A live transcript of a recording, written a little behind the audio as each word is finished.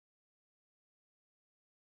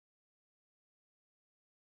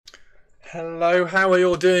Hello, how are you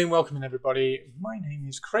all doing? Welcome in everybody. My name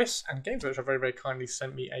is Chris and Games Workshop very kindly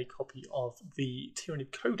sent me a copy of the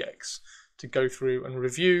Tyranid Codex to go through and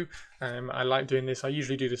review. I like doing this. I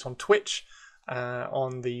usually do this on Twitch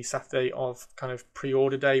on the Saturday of kind of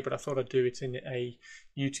pre-order day, but I thought I'd do it in a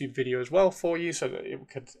YouTube video as well for you so that it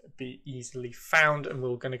could be easily found. And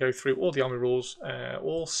we're going to go through all the army rules,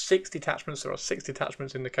 all 6 detachments. There are 6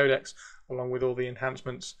 detachments in the Codex along with all the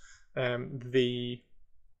enhancements, the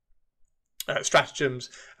stratagems,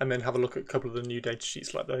 and then have a look at a couple of the new data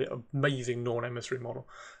sheets, like the amazing Norn emissary model.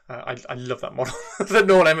 I love that model. The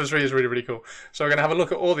Norn emissary is really cool. So we're going to have a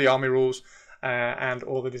look at all the army rules and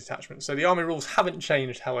all the detachments. So the army rules haven't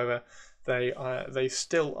changed, however. They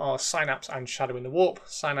still are Synapse and Shadow in the Warp.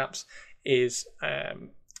 Synapse is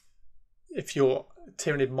if your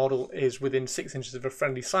Tyranid model is within 6 inches of a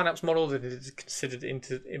friendly Synapse model, then it is considered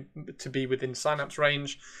to be within Synapse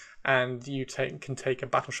range. And you can take a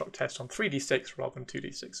battle shock test on 3d6 rather than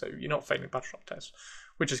 2d6, so you're not failing battle shock tests,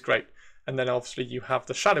 which is great. And then obviously you have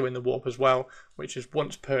the Shadow in the Warp as well, which is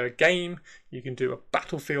once per game. You can do a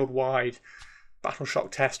battlefield-wide battle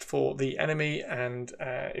shock test for the enemy, and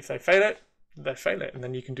if they fail it, they fail it. And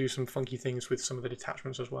then you can do some funky things with some of the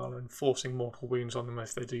detachments as well, and forcing mortal wounds on them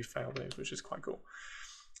if they do fail those, which is quite cool.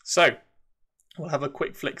 So we'll have a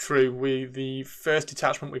quick flick through. The first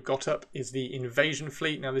detachment we've got up is the Invasion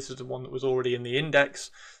Fleet. Now this is the one that was already in the index,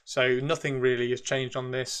 so nothing really has changed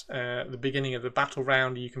on this. At the beginning of the battle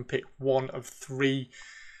round, you can pick one of 3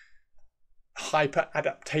 hyper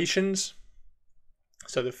adaptations.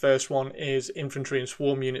 So the first one is infantry and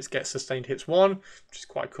swarm units get sustained hits 1, which is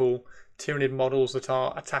quite cool. Tyranid models that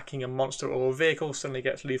are attacking a monster or a vehicle suddenly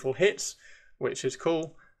gets lethal hits, which is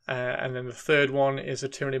cool. And then the third one is a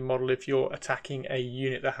Tyranid model. If you're attacking a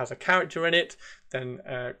unit that has a character in it, then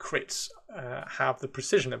crits have the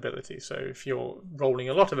precision ability. So if you're rolling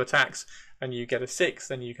a lot of attacks and you get a 6,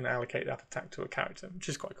 then you can allocate that attack to a character, which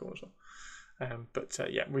is quite cool as well.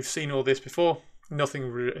 Yeah, we've seen all this before.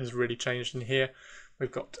 Nothing has really changed in here.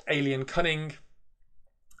 We've got Alien Cunning,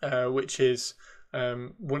 which is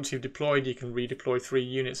once you've deployed, you can redeploy 3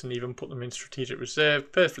 units and even put them in strategic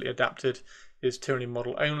reserve. Perfectly adapted. Is Tyranid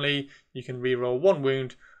model only. You can re-roll 1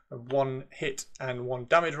 wound, 1 hit and 1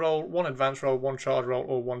 damage roll, 1 advance roll, 1 charge roll,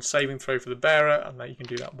 or 1 saving throw for the bearer, and that you can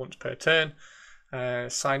do that once per turn.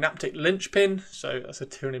 Synaptic Linchpin, so that's a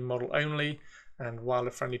Tyranid model only, and while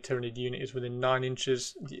a friendly Tyranid unit is within 9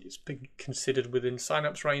 inches, it's been considered within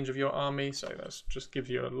Synapse range of your army, so that just gives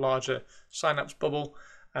you a larger Synapse bubble.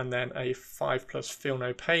 And then a 5+ Feel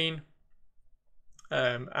No Pain,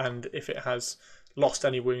 and if it has lost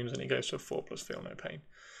any wounds, and it goes to a 4+ Feel No Pain.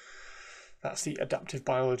 That's the adaptive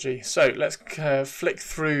biology. So let's flick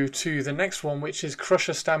through to the next one, which is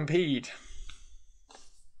Crusher Stampede.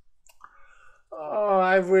 Oh,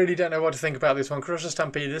 I really don't know what to think about this one. Crusher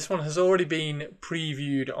Stampede. This one has already been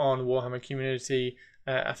previewed on Warhammer Community.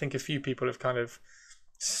 I think a few people have kind of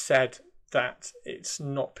said that it's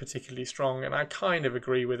not particularly strong, and I kind of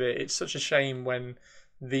agree with it. It's such a shame when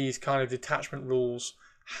these kind of detachment rules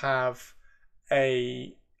have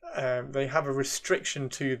they have a restriction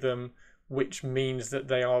to them, which means that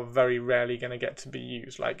they are very rarely going to get to be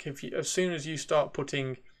used. Like as soon as you start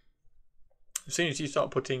putting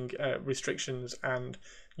restrictions and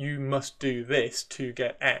you must do this to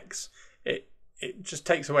get X, it just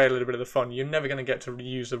takes away a little bit of the fun. You're never going to get to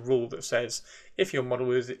use a rule that says if your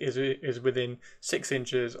model is within 6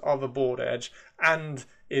 inches of a board edge and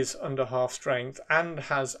is under half strength and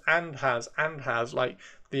has like,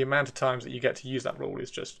 the amount of times that you get to use that rule is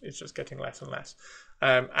just getting less and less.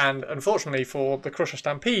 And unfortunately for the Crusher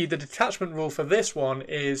Stampede, the detachment rule for this one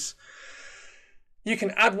is you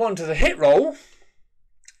can add 1 to the hit roll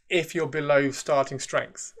if you're below starting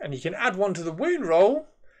strength, and you can add 1 to the wound roll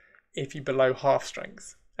if you're below half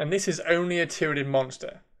strength. And this is only a Tyranid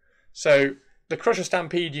monster. So the Crusher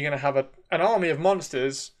Stampede, you're going to have an army of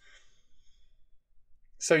monsters,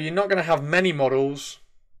 so you're not going to have many models,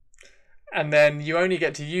 and then you only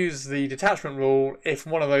get to use the detachment rule if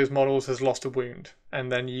one of those models has lost a wound, and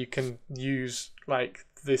then you can use like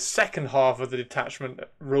the second half of the detachment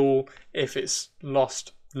rule if it's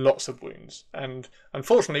lost lots of wounds. And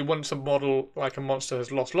unfortunately, once a model like a monster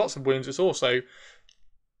has lost lots of wounds, it's also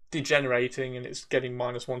degenerating and it's getting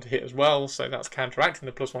 -1 to hit as well, so that's counteracting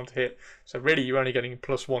the +1 to hit. So really you're only getting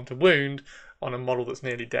 +1 to wound on a model that's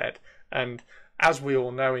nearly dead. And as we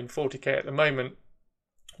all know in 40k at the moment,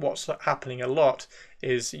 what's happening a lot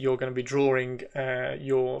is you're going to be drawing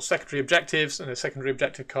your secondary objectives, and a secondary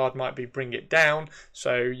objective card might be bring it down.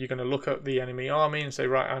 So you're going to look at the enemy army and say,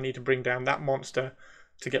 right, I need to bring down that monster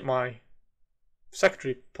to get my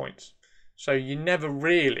secondary points. So you never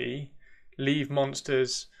really leave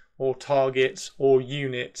monsters or targets or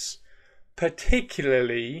units,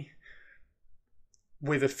 particularly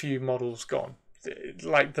with a few models gone.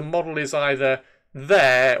 Like the model is either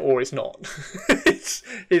there or it's not.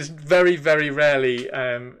 it's very, very rarely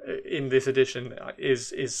in this edition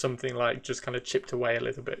is something like just kind of chipped away a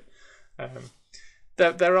little bit.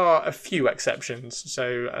 There are a few exceptions.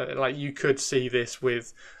 So like you could see this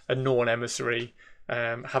with a Norn emissary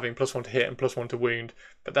having +1 to hit and +1 to wound,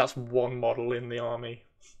 but that's one model in the army.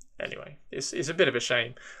 Anyway, it's a bit of a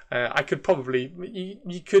shame. I could probably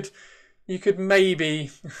you could maybe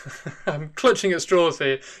I'm clutching at straws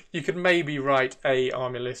here. You could maybe write a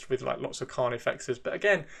army list with like lots of Carnifexes, but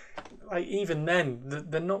again, like even then,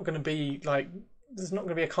 they're not going to be like there's not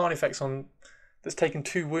going to be a Carnifex on that's taken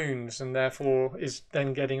 2 wounds and therefore is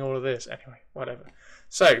then getting all of this. Anyway, whatever.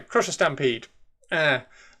 So Crusher Stampede.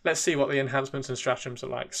 Let's see what the enhancements and stratagems are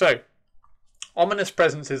like. So Ominous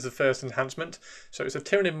Presence is the first enhancement. So it's a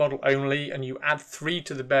Tyranid model only, and you add 3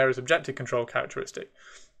 to the bearer's objective control characteristic.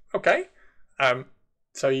 Okay.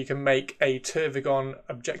 So you can make a Tervigon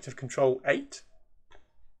objective control 8.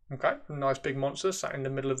 Okay, nice big monster sat in the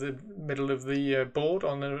middle of the board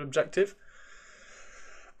on an objective.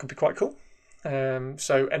 Could be quite cool.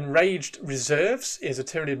 So Enraged Reserves is a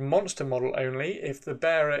Tyranid monster model only. If the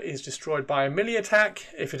bearer is destroyed by a melee attack,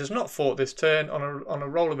 if it has not fought this turn, on a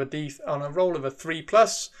roll of a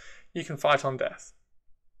 3+, you can fight on death.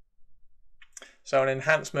 So an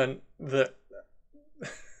enhancement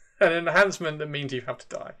that means you have to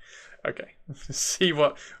die. Okay, see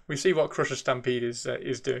what Crusher Stampede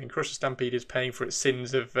is doing. Crusher Stampede is paying for its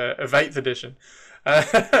sins of 8th edition.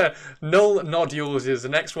 Null Nodules is the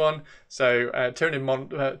next one. So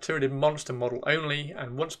Tyranid monster model only,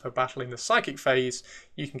 and once per battle in the psychic phase,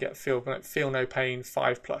 you can get feel no pain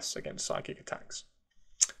 5+ against psychic attacks.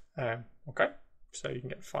 Okay, so you can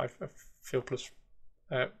get feel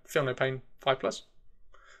no pain 5+,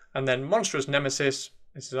 and then Monstrous Nemesis.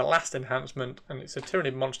 This is a last enhancement, and it's a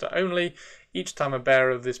Tyranid monster only. Each time a bearer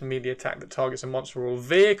of this melee attack that targets a monster or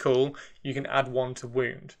vehicle, you can add 1 to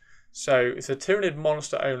wound. So it's a Tyranid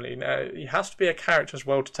monster only. Now, it has to be a character as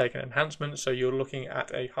well to take an enhancement, so you're looking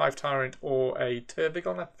at a Hive Tyrant or a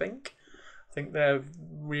Tervigon, I think. I think they're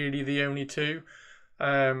really the only two.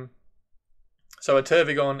 So a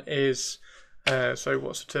Tervigon is... so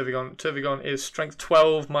what's a Tervigon? Tervigon is strength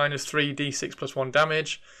 12 -3 d6 +1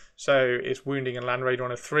 damage. So it's wounding a Land Raider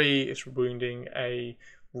on a 3. It's wounding a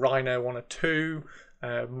Rhino on a 2.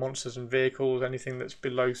 Monsters and vehicles, anything that's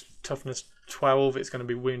below toughness 12, it's going to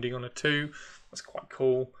be wounding on a 2. That's quite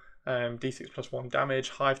cool. D6 +1 damage.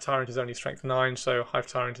 Hive Tyrant is only strength 9, so Hive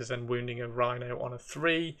Tyrant is then wounding a Rhino on a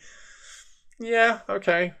 3. Yeah,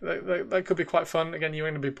 okay. That could be quite fun. Again, you're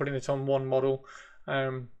going to be putting it on one model.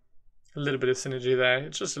 A little bit of synergy there.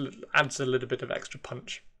 It just adds a little bit of extra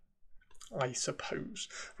punch, I suppose.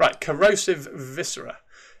 Right, Corrosive Viscera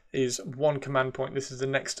is 1 command point. This is the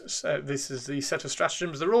next. This is the set of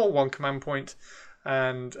stratagems. They're all 1 command point,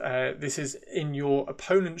 and this is in your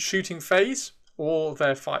opponent's shooting phase or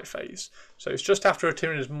their fight phase. So it's just after a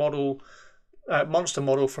Tyranid model, monster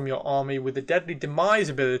model from your army with the Deadly Demise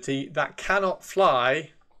ability that cannot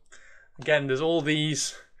fly. Again, there's all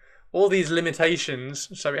these limitations.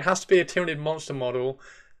 So it has to be a Tyranid monster model.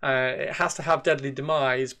 It has to have Deadly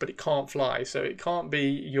Demise, but it can't fly. So it can't be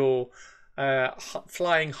your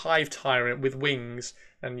flying Hive Tyrant with wings,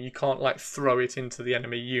 and you can't like throw it into the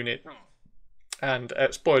enemy unit. And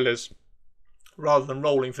spoilers, rather than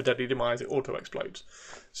rolling for Deadly Demise, it auto explodes.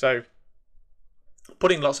 So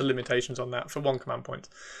putting lots of limitations on that for 1 command point.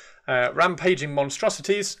 Rampaging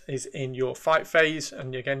Monstrosities is in your fight phase,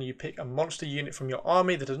 and again you pick a monster unit from your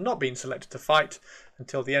army that has not been selected to fight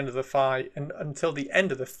until the end of the fight, and until the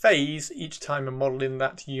end of the phase. Each time a model in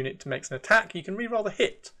that unit makes an attack, you can reroll the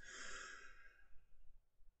hit.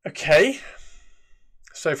 Okay,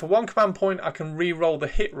 so for 1 command point, I can reroll the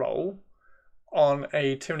hit roll on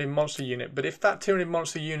a Tyranid monster unit, but if that Tyranid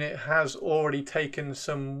monster unit has already taken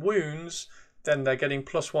some wounds, then they're getting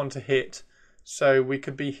 +1 to hit. So we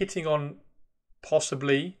could be hitting on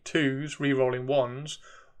possibly 2s, re-rolling 1s,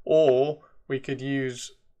 or we could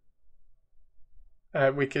use,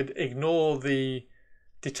 we could ignore the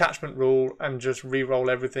detachment rule and just re-roll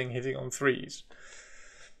everything hitting on 3s.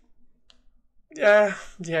 Yeah.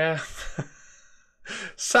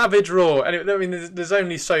 Savage Roar. Anyway, I mean, there's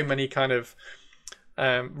only so many kind of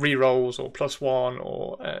re-rolls or +1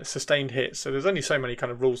 or sustained hits, so there's only so many kind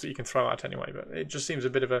of rules that you can throw out anyway, but it just seems a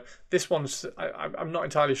bit of a... This one's... I'm not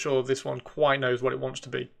entirely sure this one quite knows what it wants to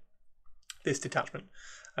be, this detachment.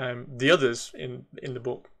 The others in the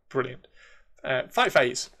book, brilliant. Fight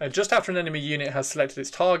phase. Just after an enemy unit has selected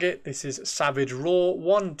its target, this is Savage Roar,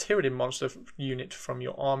 one Tyranid monster unit from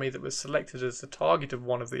your army that was selected as the target of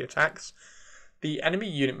one of the attacks. The enemy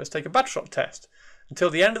unit must take a battle shock test. Until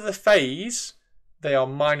the end of the phase, they are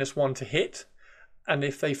 -1 to hit, and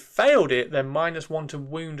if they failed it, they're -1 to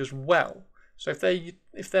wound as well. So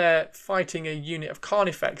if they're fighting a unit of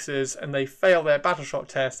Carnifexes and they fail their battle shock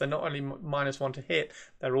test, they're not only -1 to hit,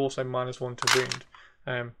 they're also -1 to wound.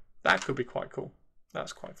 That could be quite cool.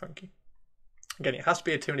 That's quite funky. Again, it has to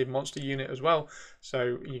be a Tyranid monster unit as well,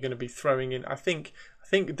 so you're going to be throwing in. I think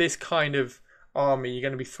this kind of army, you're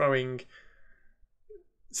going to be throwing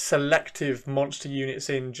selective monster units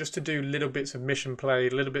in just to do little bits of mission play,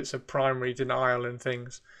 little bits of primary denial and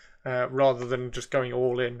things, rather than just going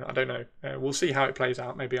all in. I don't know. We'll see how it plays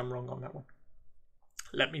out. Maybe I'm wrong on that one.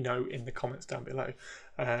 Let me know in the comments down below.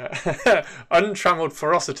 Untrammeled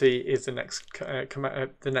Ferocity is the next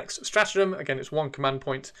stratagem. Again, it's 1 command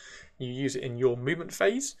point. You use it in your movement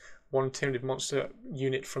phase. 1 Tyranid monster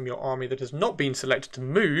unit from your army that has not been selected to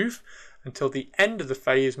move. Until the end of the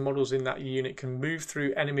phase, models in that unit can move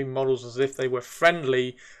through enemy models as if they were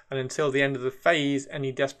friendly. And until the end of the phase,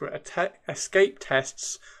 any desperate escape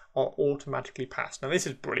tests are automatically passed. Now this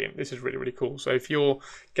is brilliant. This is really, really cool. So if you're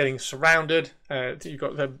getting surrounded, you've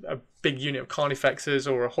got a big unit of Carnifexes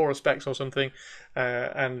or a Horospex or something,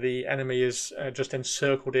 and the enemy has just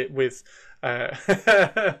encircled it with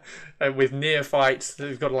with neophytes.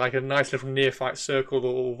 They've got like a nice little neophyte circle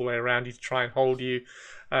all the way around you to try and hold you.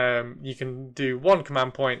 You can do 1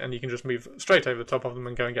 command point and you can just move straight over the top of them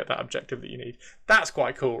and go and get that objective that you need. That's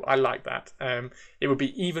quite cool. I like that. It would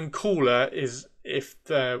be even cooler if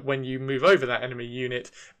when you move over that enemy unit,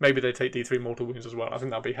 maybe they take D3 mortal wounds as well. I think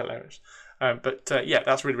that'd be hilarious. Yeah,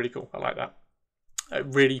 that's really, really cool. I like that. It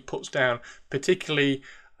really puts down, particularly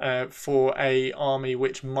for a army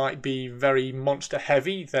which might be very monster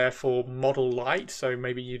heavy, therefore model light. So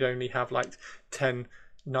maybe you'd only have like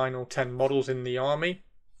 9 or 10 models in the army.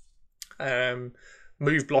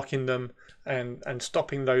 Move blocking them and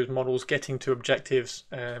stopping those models getting to objectives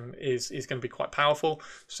is going to be quite powerful.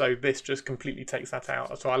 So this just completely takes that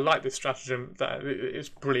out. So I like this stratagem. That it's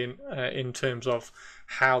brilliant in terms of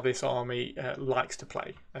how this army likes to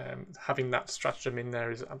play. Having that stratagem in there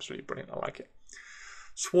is absolutely brilliant. I like it.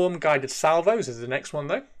 Swarm Guided Salvos is the next one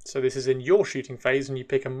though. So this is in your shooting phase and you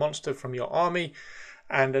pick a monster from your army,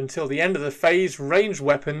 and until the end of the phase, ranged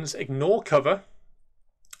weapons ignore cover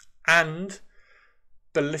and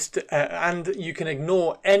ballistic, and you can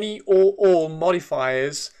ignore any or all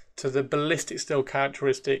modifiers to the ballistic skill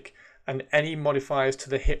characteristic and any modifiers to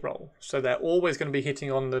the hit roll. So they're always going to be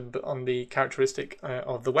hitting on the characteristic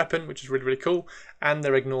of the weapon, which is really, really cool, and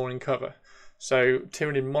they're ignoring cover. So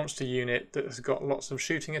Tyranid monster unit that has got lots of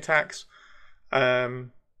shooting attacks.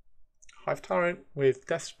 Hive Tyrant with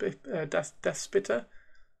Death Spitter.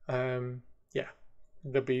 Yeah,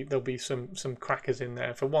 there'll be some crackers in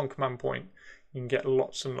there. For 1 command point, you can get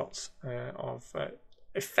lots and lots of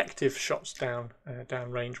effective shots down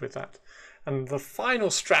range with that. And the final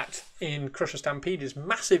strat in Crusher Stampede is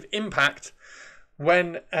Massive Impact.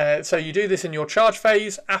 So you do this in your charge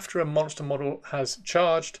phase after a monster model has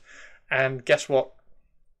charged, and guess what?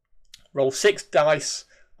 Roll 6 dice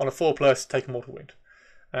on a 4+, take a mortal wound.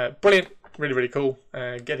 Brilliant, really, really cool.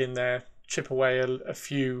 Get in there, chip away a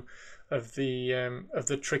few of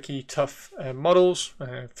the tricky, tough models.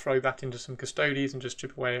 Throw that into some custodies and just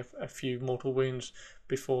chip away a few mortal wounds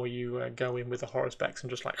before you go in with the Horospex and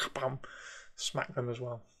just like bam, smack them as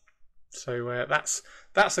well. So that's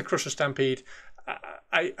the Crusher Stampede.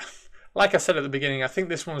 Like I said at the beginning, I think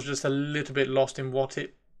this one's just a little bit lost in what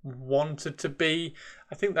it wanted to be.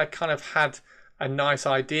 I think they kind of had a nice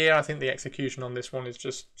idea. I think the execution on this one is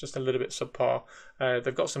just a little bit subpar.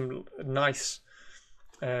 They've got some nice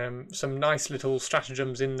little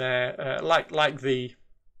stratagems in there, like the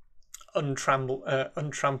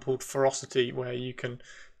untrampled ferocity, where you can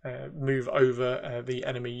move over the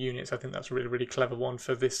enemy units. I think that's a really, really clever one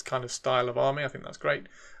for this kind of style of army. I think that's great.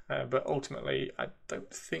 But ultimately, I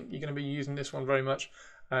don't think you're going to be using this one very much.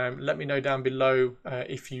 Let me know down below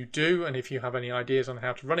if you do, and if you have any ideas on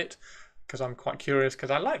how to run it, because I'm quite curious, because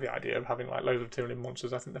I like the idea of having like loads of Tyranid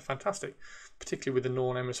monsters. I think they're fantastic, particularly with the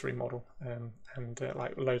Norn Emissary model, and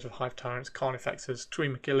like loads of Hive Tyrants, Carnifexes,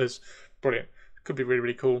 Tree Killers. Brilliant. Could be really,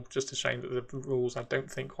 really cool. Just a shame that the rules I don't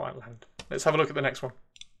think quite land. Let's have a look at the next one.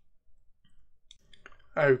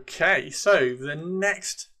 Okay, so the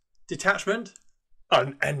next detachment,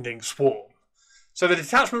 Unending Swarm. So the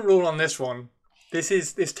detachment rule on this one,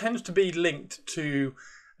 this tends to be linked to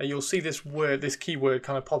you'll see this word, this keyword,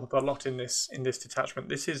 kind of pop up a lot in this detachment.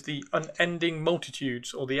 This is the unending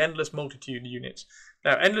multitudes, or the endless multitude units.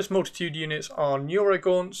 Now, endless multitude units are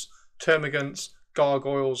Neurogaunts, Termagants,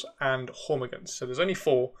 Gargoyles, and Hormagaunts. So there's only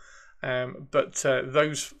 4. But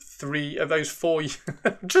those four,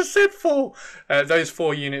 just said 4. Those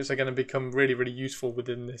 4 units are going to become really, really useful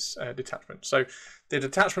within this detachment. So the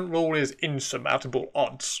detachment rule is insurmountable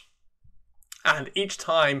odds. And each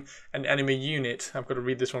time an enemy unit, I've got to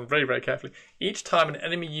read this one very, very carefully. Each time an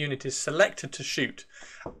enemy unit is selected to shoot,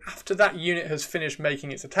 after that unit has finished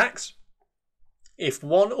making its attacks, if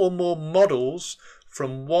one or more models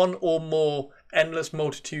from one or more endless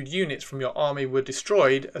multitude units from your army were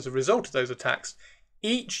destroyed as a result of those attacks,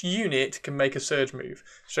 each unit can make a surge move.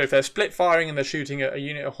 So if they're split firing and they're shooting at a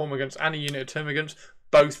unit of Hormagaunts and a unit of Termagants,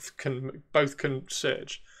 both can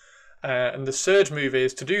surge. And the surge move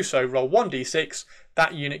is, to do so, roll 1d6.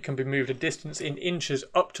 That unit can be moved a distance in inches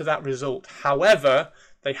up to that result. However,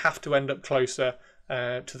 they have to end up closer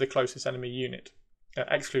to the closest enemy unit,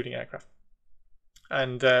 excluding aircraft.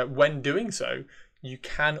 And when doing so, you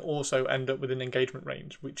can also end up with an engagement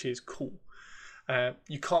range, which is cool.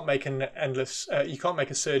 You can't make you can't make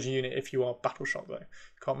a surge unit if you are battle shocked, though.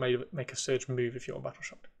 You can't make a surge move if you're battle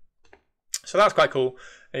shocked. So that's quite cool.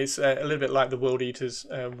 It's a little bit like the World Eaters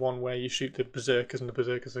one, where you shoot the berserkers and the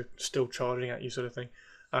berserkers are still charging at you, sort of thing.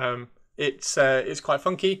 It's quite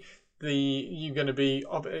funky. You're going to be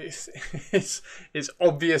it's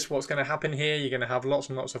obvious what's going to happen here. You're going to have lots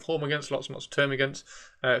and lots of Hormagaunts, lots and lots of Termagants,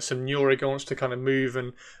 some Neurogaunts to kind of move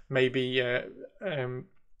and maybe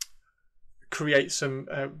create some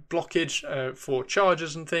blockage for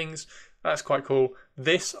charges and things. That's quite cool.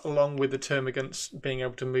 This, along with the Termagants being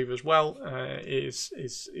able to move as well, is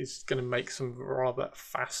going to make some rather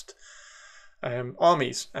fast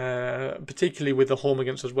armies, particularly with the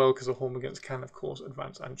Hormagaunts as well, because the Hormagaunts can, of course,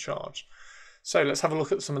 advance and charge. So let's have a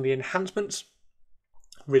look at some of the enhancements.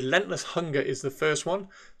 Relentless Hunger is the first one.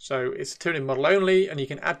 So it's a Tyranid model only, and you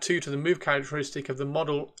can add 2 to the move characteristic of the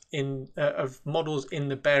model of models in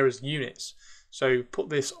the bearer's units. So put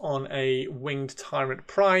this on a Winged Tyrant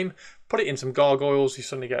Prime, put it in some Gargoyles, you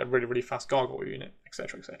suddenly get a really, really fast Gargoyle unit,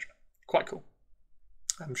 etc., etc. Quite cool.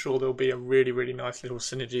 I'm sure there'll be a really, really nice little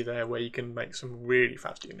synergy there where you can make some really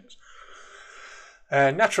fast units.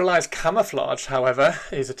 Naturalized Camouflage, however,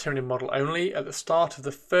 is a Tyranid model only. At the start of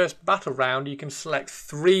the first battle round, you can select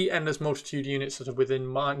 3 Endless Multitude units that are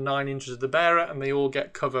within 9 inches of the bearer, and they all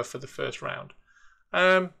get cover for the first round.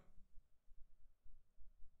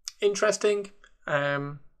 Interesting.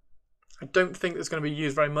 I don't think it's going to be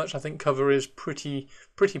used very much. I think cover is pretty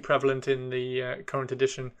prevalent in the current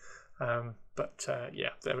edition. Yeah,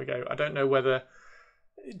 there we go. I don't know whether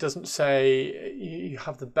it doesn't say you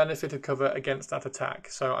have the benefit of cover against that attack.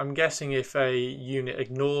 So I'm guessing if a unit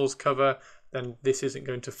ignores cover, then this isn't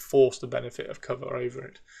going to force the benefit of cover over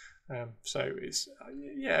it. So it's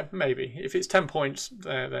yeah, maybe if it's 10 points,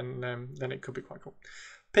 then it could be quite cool.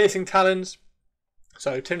 Piercing Talons.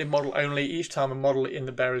 So Tyranid model only. Each time a model in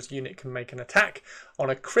the bearer's unit can make an attack on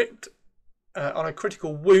a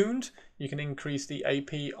critical wound, you can increase the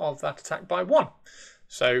AP of that attack by 1.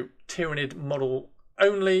 So Tyranid model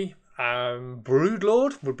only.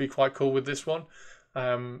 Broodlord would be quite cool with this one.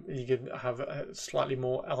 You could have a slightly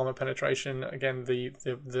more armor penetration. Again,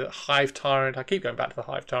 the Hive Tyrant. I keep going back to the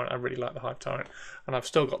Hive Tyrant. I really like the Hive Tyrant, and I've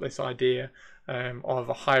still got this idea of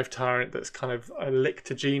a Hive Tyrant that's kind of a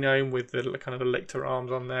Lictor genome with the kind of the Lictor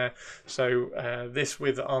arms on there. So this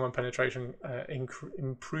with armor penetration,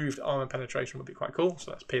 improved armor penetration would be quite cool.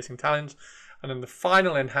 So that's Piercing Talons. And then the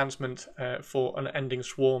final enhancement for Unending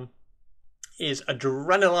Swarm is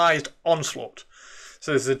Adrenalized Onslaught.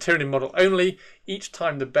 So this is a Tyranid model only. Each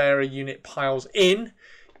time the bearer unit piles in,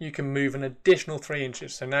 you can move an additional 3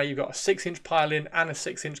 inches. So now you've got a 6-inch pile in and a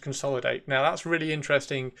 6-inch consolidate. Now that's really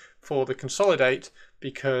interesting for the consolidate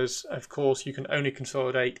because, of course, you can only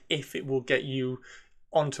consolidate if it will get you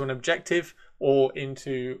onto an objective or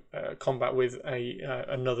into combat with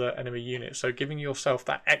another enemy unit. So giving yourself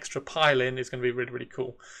that extra pile in is going to be really, really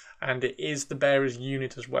cool. And it is the bearer's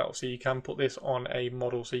unit as well. So you can put this on a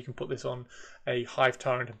model. So you can put this on a Hive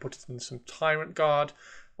Tyrant and put it in some Tyrant Guard,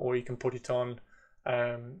 or you can put it on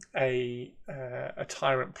a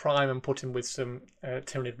Tyrant Prime and put him with some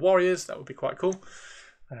Tyranid Warriors. That would be quite cool.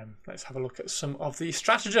 Let's have a look at some of the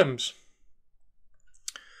stratagems.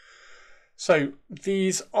 So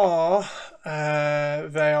these are,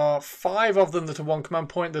 there are 5 of them that are 1 command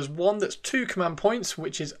point. There's one that's 2 command points,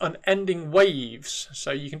 which is Unending Waves. So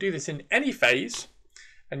you can do this in any phase.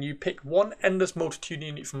 and you pick one Endless Multitude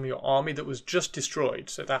unit from your army that was just destroyed.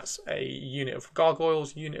 So that's a unit of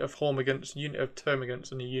Gargoyles, unit of Hormagaunts, unit of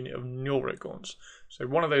Termagants, and a unit of Neurogauns. So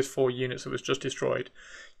one of those 4 units that was just destroyed.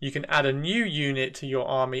 You can add a new unit to your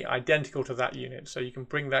army identical to that unit. So you can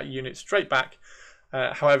bring that unit straight back.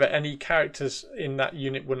 However, any characters in that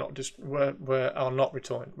unit are not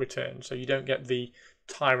returned. So you don't get the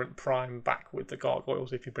Tyrant Prime back with the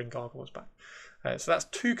Gargoyles if you bring Gargoyles back. So that's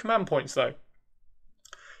 2 command points though.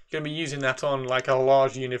 You're going to be using that on like a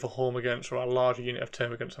large unit of Hormagaunts or a larger unit of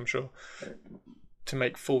Termagants, I'm sure, to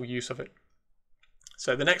make full use of it.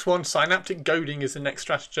 So the next one, Synaptic Goading, is the next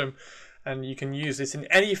stratagem, and you can use this in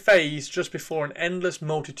any phase just before an Endless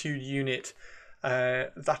Multitude unit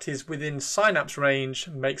that is within Synapse range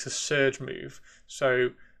makes a surge move. So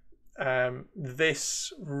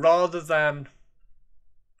this, rather than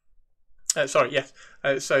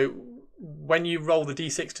so when you roll the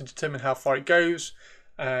d6 to determine how far it goes,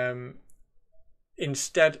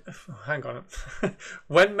 instead, hang on,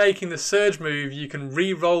 when making the surge move, you can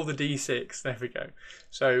re-roll the d6. There we go.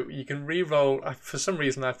 So you can re-roll. For some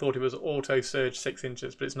reason, I thought it was auto surge 6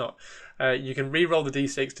 inches, but it's not. You can re-roll the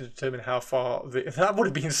d6 to determine how far. That would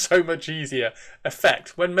have been so much easier.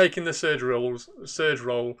 Effect: when making the surge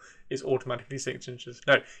roll is automatically 6 inches.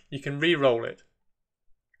 No, you can re-roll it,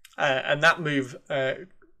 and that move.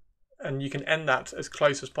 And you can end that as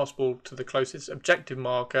close as possible to the closest objective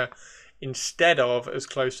marker instead of as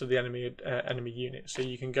close to the enemy unit. So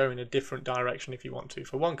you can go in a different direction if you want to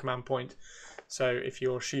for 1 command point. So if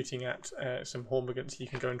you're shooting at some Hormagaunts, you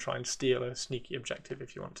can go and try and steal a sneaky objective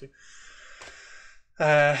if you want to.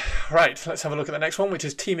 Right, let's have a look at the next one, which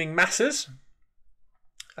is Teeming Masses.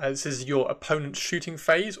 This is your opponent's shooting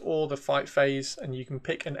phase or the fight phase, and you can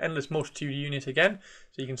pick an Endless Multitude unit again.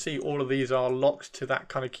 So you can see all of these are locked to that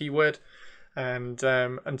kind of keyword, and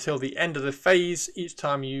until the end of the phase, each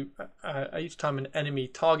time an enemy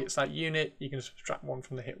targets that unit, you can subtract 1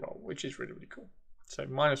 from the hit roll, which is really, really cool. So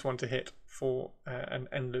 -1 to hit for an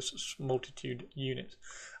Endless Multitude unit.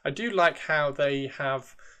 I do like how they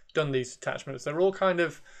have done these attachments. They're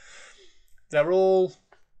all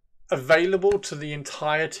available to the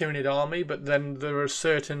entire Tyranid army, but then there are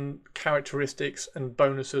certain characteristics and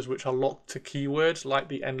bonuses which are locked to keywords like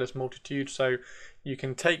the Endless Multitude. So you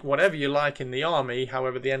can take whatever you like in the army,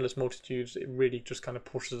 however the Endless Multitudes, it really just kind of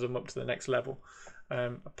pushes them up to the next level,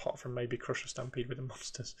 apart from maybe Crusher Stampede with the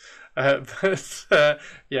monsters.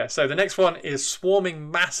 Yeah, so the next one is Swarming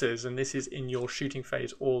Masses, and this is in your shooting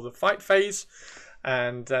phase or the fight phase.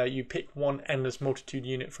 And you pick 1 Endless Multitude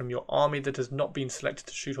unit from your army that has not been selected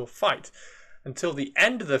to shoot or fight. Until the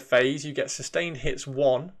end of the phase, you get sustained hits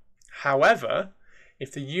 1. However,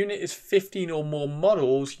 if the unit is 15 or more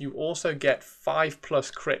models, you also get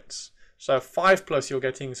 5+ crits. So 5+, you're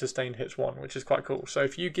getting sustained hits 1, which is quite cool. So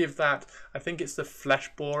if you give that, I think it's the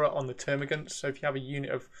Flesh Borer on the Termagants. So if you have a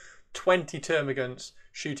unit of 20 Termagants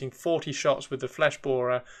shooting 40 shots with the Flesh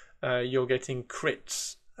Borer, you're getting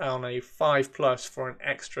crits on a 5+ for an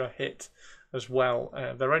extra hit as well.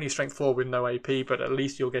 They're only strength 4 with no AP, but at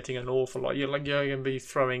least you're getting an awful lot. You're going to be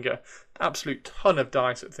throwing an absolute ton of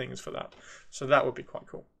dice at things for that. So that would be quite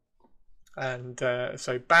cool. And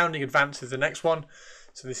so Bounding Advance is the next one.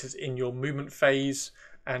 So this is in your movement phase,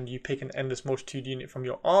 and you pick an Endless Multitude unit from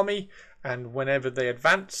your army, and whenever they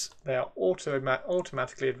advance, they are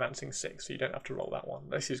automatically advancing 6, so you don't have to roll that one.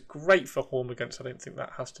 This is great for Hormagaunts. I don't think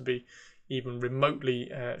that has to be even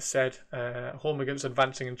remotely said. Hormagaunts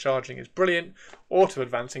advancing and charging is brilliant. Auto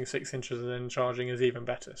advancing 6 inches and then charging is even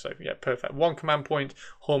better. So yeah, perfect. 1 command point,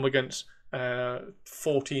 Hormagaunts,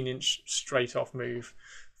 14-inch straight off move,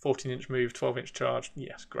 14-inch move, 12-inch charge.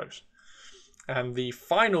 Yes, gross. And the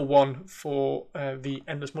final one for the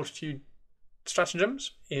Endless Multitude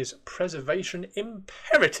stratagems is Preservation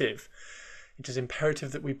Imperative. It is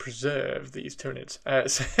imperative that we preserve these Tyranids.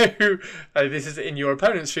 This is in your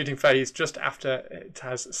opponent's shooting phase just after it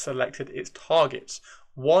has selected its targets.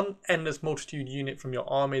 1 Endless Multitude unit from your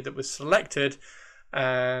army that was selected,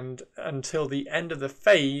 and until the end of the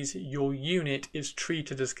phase, your unit is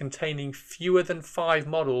treated as containing fewer than 5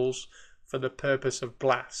 models for the purpose of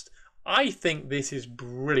blast. I think this is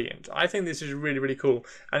brilliant. I think this is really, really cool.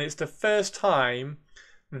 And it's the first time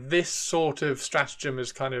this sort of stratagem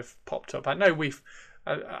has kind of popped up. I know we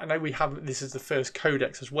haven't. This is the first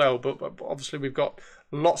Codex as well, but obviously we've got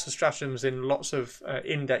lots of stratagems in lots of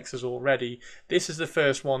indexes already. This is the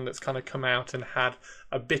first one that's kind of come out and had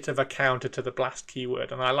a bit of a counter to the blast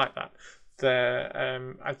keyword, and I like that.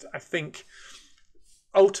 I think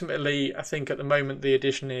ultimately, I think at the moment the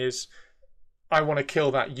addition is, I want to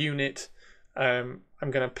kill that unit. I'm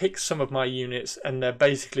going to pick some of my units, and they're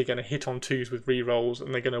basically going to hit on 2s with rerolls,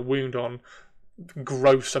 and they're going to wound on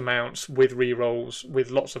gross amounts with rerolls with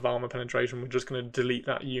lots of armor penetration. We're just going to delete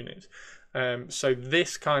that unit. So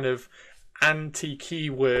this kind of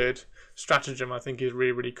anti-keyword stratagem I think is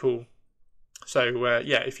really, really cool. So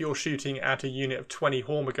yeah, if you're shooting at a unit of 20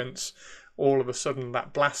 Hormagaunts, all of a sudden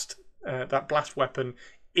that blast weapon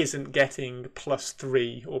isn't getting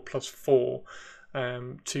 +3 or +4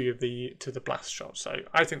 to the blast shot. So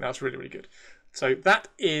I think that's really, really good. So that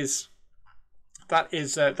is that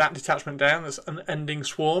detachment down. There's an ending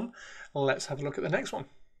swarm. Let's have a look at the next one.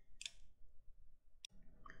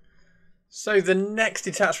 So the next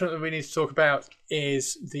detachment that we need to talk about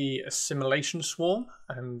is the Assimilation Swarm,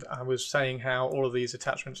 and I was saying how all of these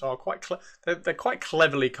attachments are quite they're quite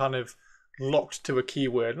cleverly kind of locked to a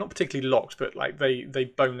keyword. Not particularly locked, but like they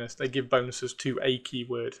give bonuses to a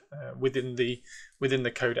keyword within the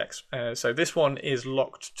Codex. So this one is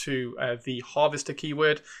locked to the Harvester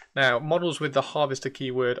keyword. Now models with the Harvester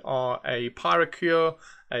keyword are a Pyrocure,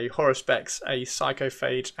 a Horospex, a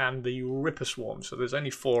Psychophage, and the Ripper Swarm. So there's only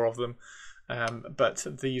 4 of them. But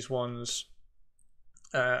these ones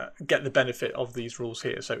get the benefit of these rules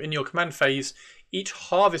here. So in your command phase, each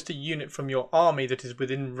harvester unit from your army that is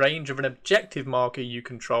within range of an objective marker you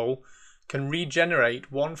control can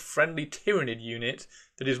regenerate 1 friendly Tyranid unit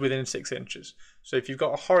that is within 6 inches. So if you've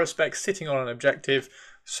got a Horospex sitting on an objective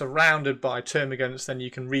surrounded by Termagants, then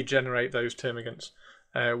you can regenerate those Termagants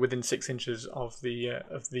within 6 inches of the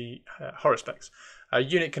Horospex. A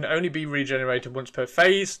unit can only be regenerated once per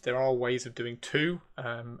phase. There are ways of doing 2,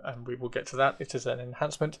 and we will get to that. It is an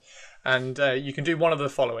enhancement, and you can do one of the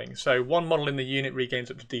following. So 1 model in the unit regains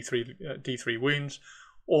up to D3 wounds,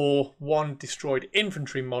 or 1 destroyed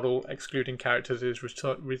infantry model, excluding characters, is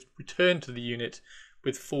returned to the unit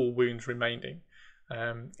with 4 wounds remaining.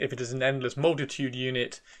 If it is an Endless Multitude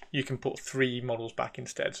unit, you can put 3 models back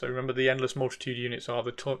instead. So remember, the Endless Multitude units are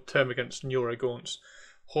the Termagants, Neurogaunts,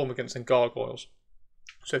 Hormagaunts, and Gargoyles.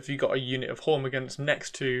 So if you've got a unit of Hormagaunts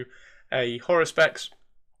next to a Horospex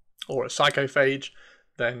or a Psychophage,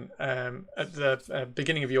 then at the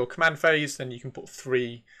beginning of your command phase, then you can put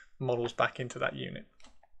 3 models back into that unit.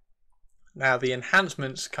 Now the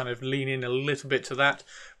enhancements kind of lean in a little bit to that.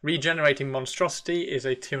 Regenerating Monstrosity is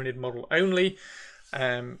a Tyranid model only,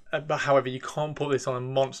 but however you can't put this on a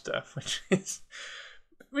monster,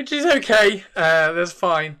 which is okay. That's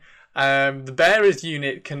fine. The Bearer's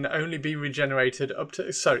unit can only be regenerated up to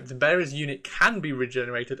the Bearer's unit can be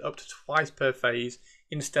regenerated up to 2 per phase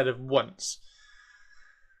instead of once.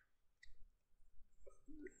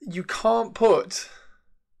 You can't put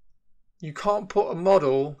a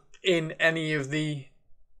model in any of the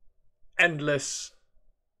Endless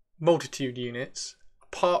Multitude units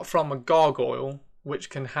apart from a Gargoyle, which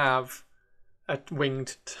can have a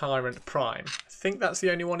Winged Tyrant Prime. I think that's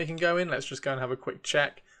the only one he can go in. Let's just go and have a quick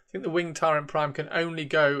check. I think the Winged Tyrant Prime can only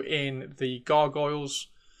go in the Gargoyles.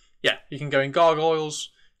 Yeah, you can go in Gargoyles,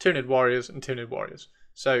 Tyranid Warriors, and Tyranid Warriors.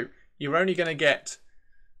 So you're only going to get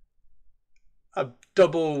a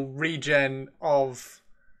double regen of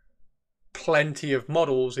plenty of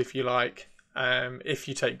models, if you like, if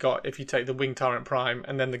you take the Winged Tyrant Prime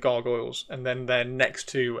and then the Gargoyles, and then they're next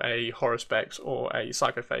to a Horospex or a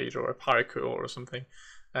Psychophage or a Pyrocure or something,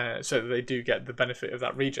 so that they do get the benefit of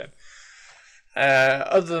that regen.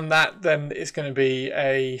 Other than that, then it's going to be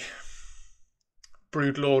a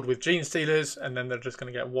Broodlord with Gene Stealers, and then they're just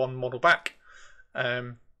going to get 1 model back.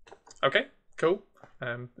 Okay, cool.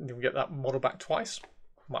 You'll get that model back twice.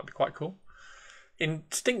 Might be quite cool.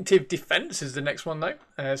 Instinctive Defense is the next one though.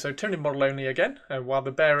 So Tyranid model only again. While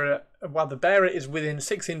the bearer is within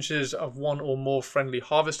 6 inches of 1 or more friendly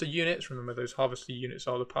Harvester units. Remember, those Harvester units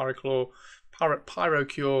are the Pyrocure,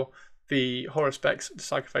 the Horospex, the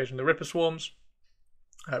Psychophage, and the Ripper Swarms.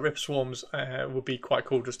 Ripper Swarms would be quite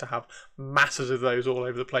cool just to have masses of those all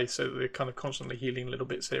over the place, so that they're kind of constantly healing little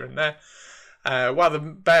bits here and there. While the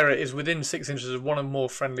bearer is within 6 inches of 1 or more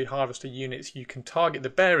friendly Harvester units, you can target the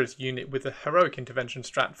bearer's unit with the Heroic Intervention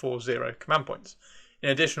strat for 0 command points. In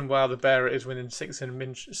addition, while the bearer is within 6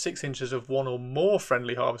 inches of 1 or more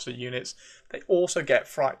friendly Harvester units, they also get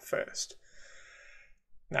Fright First.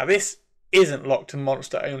 Now this isn't locked to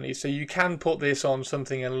monster only, so you can put this on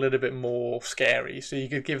something a little bit more scary. So you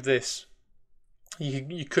could give this,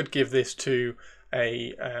 you could give this to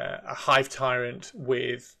a Hive Tyrant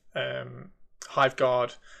with Hive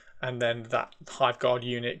Guard, and then that Hive Guard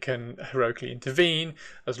unit can heroically intervene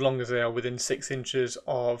as long as they are within 6 inches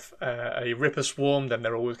of a Ripper Swarm. Then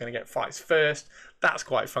they're always going to get fights first. That's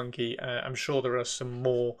quite funky. I'm sure there are some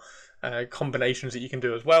more combinations that you can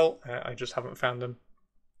do as well. I just haven't found them.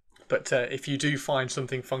 But if you do find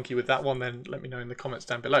something funky with that one, then let me know in the comments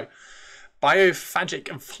down below. Biophagic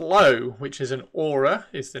and Flow, which is an aura,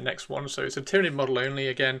 is the next one. So it's a Tyranid model only.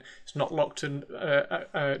 Again, it's not locked to,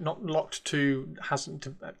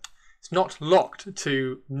 it's not locked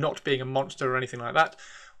to not being a monster or anything like that.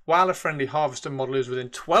 While a friendly Harvester model is within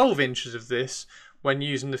 12 inches of this, when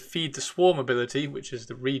using the Feed the Swarm ability, which is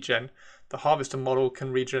the regen, the Harvester model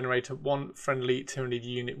can regenerate one friendly Tyranid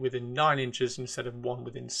unit within 9 inches instead of one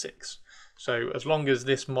within 6. So as long as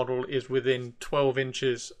this model is within 12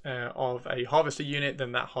 inches of a Harvester unit,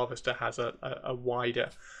 then that Harvester has a wider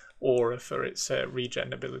aura for its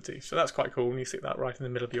regen ability. So that's quite cool. You stick that right in the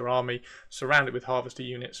middle of your army, surround it with Harvester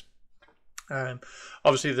units.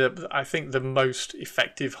 Obviously, I think the most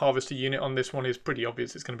effective Harvester unit on this one is pretty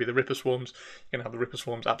obvious. It's going to be the Ripper Swarms. You're going to have the Ripper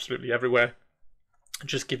Swarms absolutely everywhere,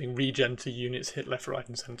 just giving regen to units hit left, right,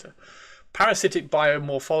 and centre. Parasitic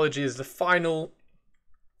Biomorphology is the final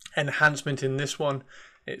enhancement in this one.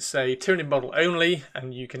 It's a Tyranid model only,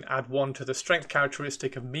 and you can add one to the strength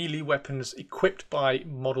characteristic of melee weapons equipped by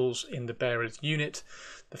models in the bearer's unit.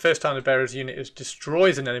 The first time the bearer's unit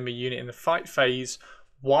destroys an enemy unit in the fight phase,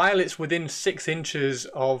 while it's within 6 inches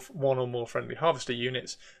of one or more friendly Harvester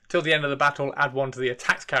units, till the end of the battle, add one to the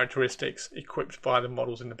attack characteristics equipped by the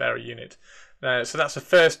models in the bearer unit. So that's the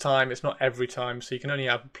first time, it's not every time, so you can only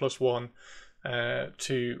add +1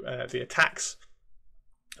 to the attacks,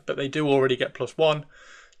 but they do already get +1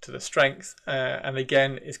 to the strength, and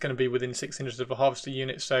again, it's going to be within 6 inches of a Harvester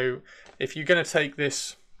unit. So if you're going to take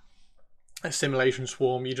this assimilation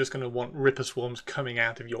swarm, you're just going to want Ripper Swarms coming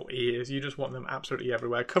out of your ears. You just want them absolutely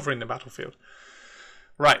everywhere, covering the battlefield.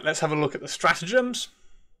 Right, let's have a look at the stratagems.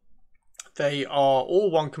 They are all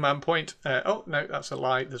 1 command point. Oh, no, that's a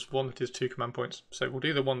lie. There's one that is 2 command points. So we'll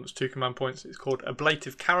do the one that's 2 command points. It's called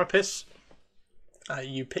Ablative Carapace.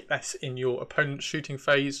 You pick this in your opponent's shooting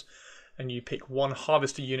phase, and you pick one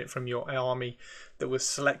Harvester unit from your army that was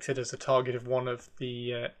selected as the target of one of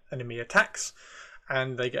the enemy attacks,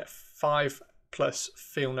 and they get 5 plus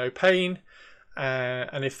Feel No Pain,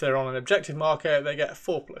 and if they're on an objective marker, they get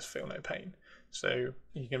 4 plus Feel No Pain. So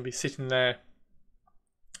you're going to be sitting there.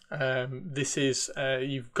 This is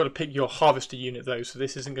you've got to pick your Harvester unit though, so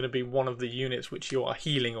this isn't going to be one of the units which you are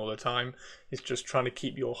healing all the time. It's just trying to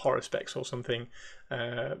keep your Horospex or something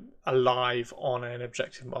alive on an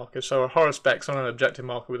objective marker. So a Horospex on an objective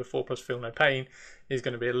marker with a 4 plus Feel No Pain is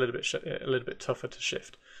going to be a little bit tougher to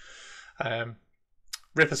shift.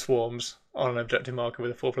 Ripper Swarms on an objective marker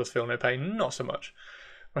with a 4 plus Feel No Pain, not so much.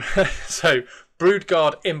 So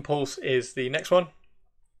Broodguard Impulse is the next one,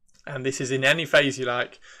 and this is in any phase you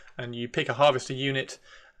like, and you pick a Harvester unit,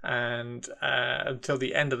 and until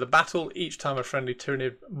the end of the battle, each time a friendly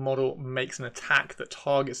Tyranid model makes an attack that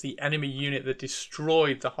targets the enemy unit that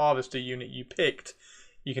destroyed the Harvester unit you picked,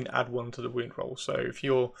 you can add 1 to the wound roll. So if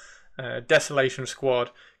your Desolation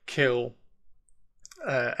Squad kill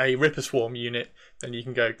a Ripper Swarm unit, then you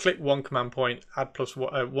can go click 1 command point, add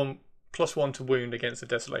 +1 to wound against the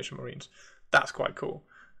Desolation Marines. That's quite cool.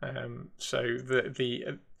 So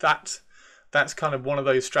that's kind of one of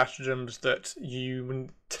those stratagems that you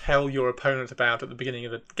tell your opponent about at the beginning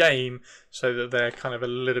of the game, so that they're kind of a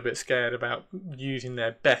little bit scared about using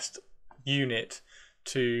their best unit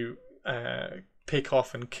to pick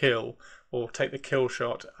off and kill, or take the kill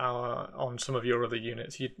shot on some of your other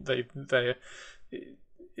units.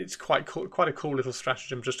 It's quite a cool little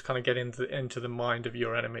stratagem just to kind of get into the mind of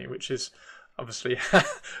your enemy, which is obviously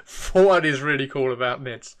what is really cool about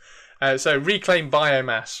NIDS. So Reclaim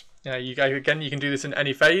Biomass. You can do this in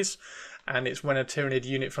any phase, and it's when a Tyranid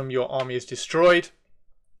unit from your army is destroyed.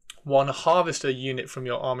 One Harvester unit from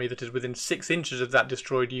your army that is within 6 inches of that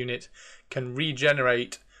destroyed unit can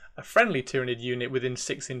regenerate a friendly Tyranid unit within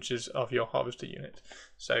 6 inches of your Harvester unit.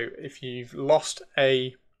 So if you've lost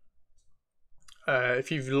a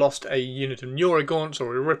unit of Neuragaunts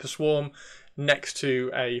or a Ripper Swarm next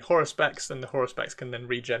to a Horospex, then the Horospex can then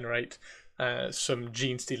regenerate some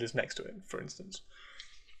Gene Stealers next to it, for instance.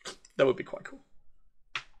 That would be quite cool.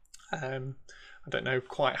 I don't know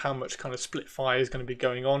quite how much kind of split fire is going to be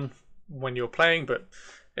going on when you're playing, but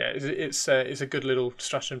yeah, it's a good little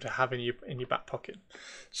stratagem to have in your back pocket.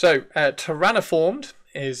 So Tyranniformed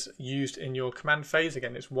is used in your command phase.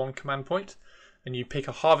 Again, it's 1 command point, and you pick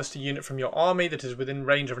a Harvester unit from your army that is within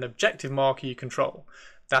range of an objective marker you control.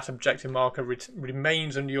 That objective marker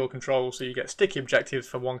remains under your control, so you get sticky objectives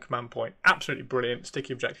for 1 command point. Absolutely brilliant.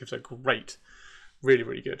 Sticky objectives are great. Really,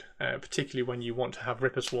 really good. Particularly when you want to have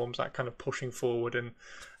Ripper Swarms, that kind of pushing forward and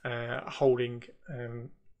holding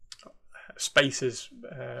spaces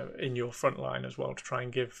in your front line as well, to try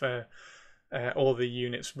and give all the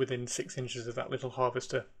units within 6 inches of that little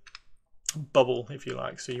Harvester bubble, if you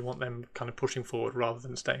like. So you want them kind of pushing forward rather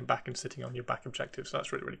than staying back and sitting on your back objective. So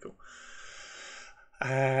that's really, really cool.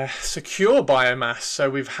 Secure biomass. So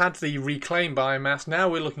we've had the reclaim biomass. Now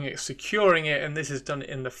we're looking at securing it, and this is done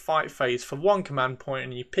in the fight phase for one command point,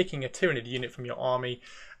 and you're picking a Tyranid unit from your army,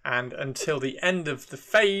 and until the end of the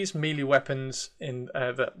phase, melee weapons in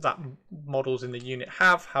that models in the unit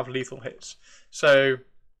have lethal hits. So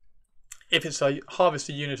if it's a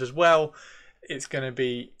harvester unit as well, it's going to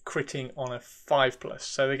be critting on a 5+.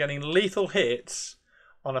 So they're getting lethal hits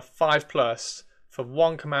on a 5+ for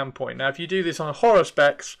one command point. Now, if you do this on a Horror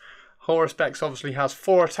Specs obviously has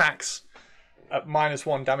 4 attacks at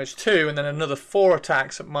 -1 damage 2, and then another 4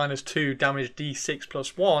 attacks at -2 damage d6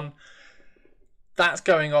 + 1. That's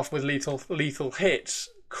going off with lethal hits,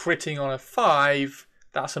 critting on a 5.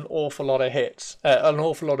 That's an awful lot of hits, an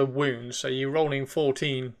awful lot of wounds. So you're rolling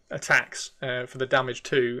 14 attacks for the damage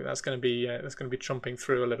 2. That's going to be chumping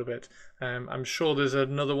through a little bit. I'm sure there's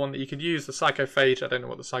another one that you could use, the Psychophage. I don't know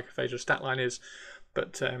what the Psychophage stat line is,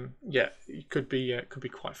 but yeah, it could be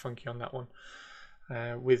quite funky on that one.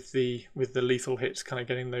 With the lethal hits, kind of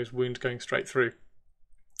getting those wounds going straight through.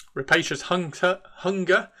 Rapacious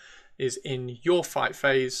Hunger is in your fight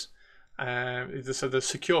phase. So the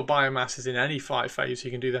secure biomass is in any fight phase.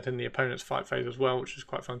 You can do that in the opponent's fight phase as well, which is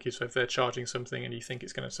quite funky. So if they're charging something and you think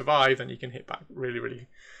it's going to survive, then you can hit back really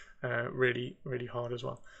hard as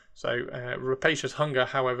well. So Rapacious Hunger,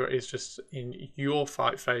 however, is just in your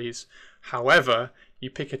fight phase. However,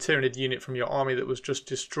 you pick a Tyranid unit from your army that was just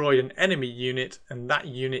destroyed an enemy unit, and that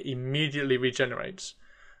unit immediately regenerates.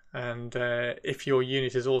 And if your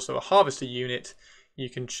unit is also a harvester unit, you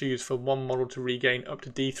can choose for one model to regain up to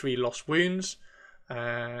D3 lost wounds,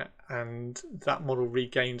 and that model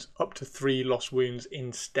regains up to 3 lost wounds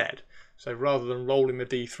instead. So rather than rolling the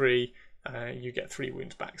D3, you get 3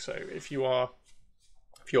 wounds back. So if your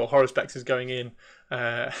Horror Specs is going in,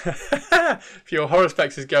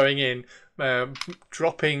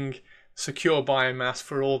 dropping secure biomass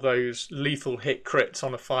for all those lethal hit crits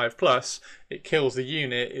on a 5+, it kills the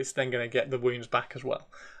unit. It's then going to get the wounds back as well,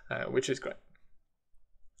 which is great.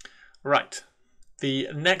 Right, the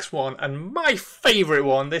next one, and my favourite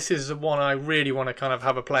one, this is the one I really want to kind of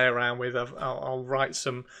have a play around with. I'll write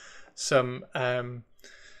some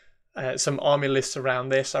army lists around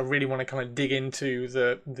this. I really want to kind of dig into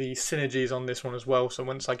the synergies on this one as well. So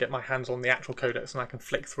once I get my hands on the actual codex and I can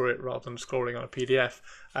flick through it rather than scrolling on a PDF,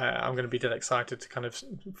 I'm going to be dead excited to kind of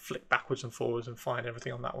flick backwards and forwards and find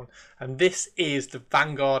everything on that one. And this is the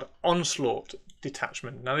Vanguard Onslaught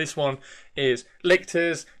detachment. Now this one is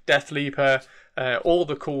Lictors, Death Leaper, all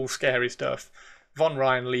the cool scary stuff, Von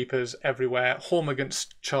Ryan Leapers everywhere, Hormagaunts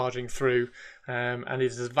charging through, and it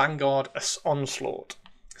is Vanguard Onslaught.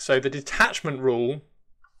 So the detachment rule,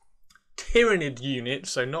 Tyranid units,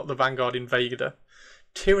 so not the Vanguard Invader,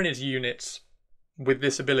 Tyranid units with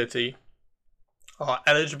this ability are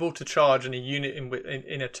eligible to charge in a unit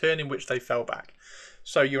in a turn in which they fell back.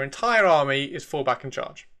 So your entire army is fall back and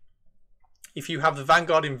charge. If you have the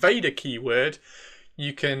Vanguard Invader keyword,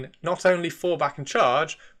 you can not only fall back and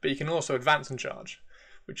charge, but you can also advance and charge,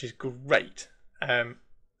 which is great. And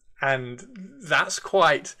that's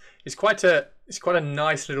quite a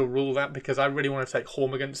nice little rule, that, because I really want to take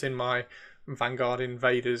Hormagaunts in my Vanguard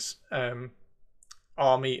Invaders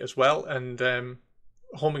army as well, and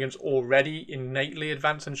Hormagaunts already innately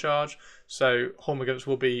advance and charge, so Hormagaunts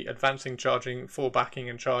will be advancing, charging, fall backing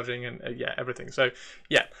and charging, and yeah, everything. So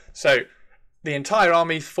yeah, so the entire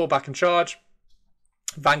army fall back and charge,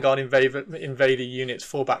 Vanguard Invader units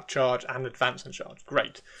fall back, charge, and advance and charge.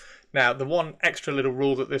 Great. Now, the one extra little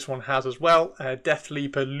rule that this one has as well, Death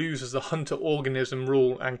Leaper loses the Hunter Organism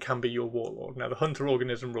rule and can be your Warlord. Now, the Hunter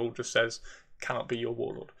Organism rule just says cannot be your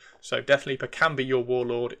Warlord. So Death Leaper can be your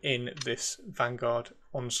Warlord in this Vanguard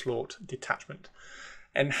Onslaught detachment.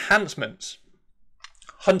 Enhancements.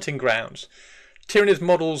 Hunting Grounds. Tyranid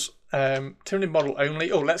models, Tyranid model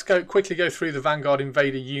only. Oh, let's quickly go through the Vanguard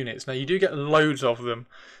Invader units. Now, you do get loads of them.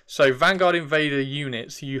 So Vanguard Invader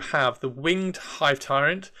units, you have the Winged Hive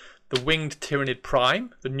Tyrant, the Winged Tyranid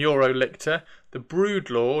Prime, the Neurolictor, the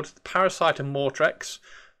Broodlord, the Parasite and Mortrex,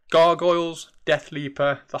 Gargoyles, Death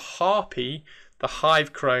Leaper, the Harpy, the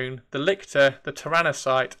Hive Crone, the Lictor, the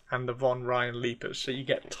Tyrannocyte, and the Von Ryan Leapers. So you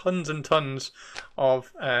get tons and tons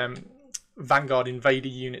of Vanguard Invader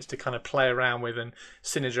units to kind of play around with and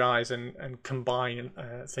synergize and combine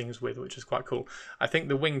things with, which is quite cool. I think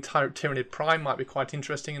the Winged Tyranid Prime might be quite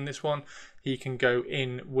interesting in this one. He can go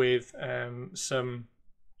in with some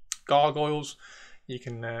Gargoyles. You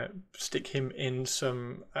can stick him in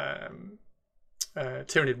some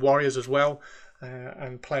Tyranid Warriors as well.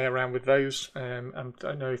 and play around with those. I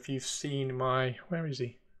don't know if you've seen my... Where is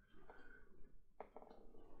he?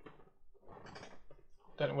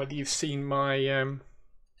 Don't know whether you've seen my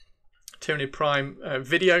Tyranid Prime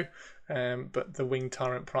video, but the Winged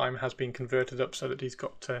Tyrant Prime has been converted up so that he's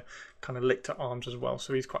got kind of lictor arms as well,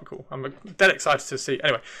 so he's quite cool. I'm dead excited to see.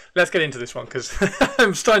 Anyway, let's get into this one because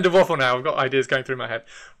I'm starting to waffle now. I've got ideas going through my head.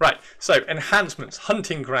 Right, so Enhancements,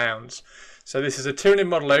 Hunting Grounds. So this is a Tyranid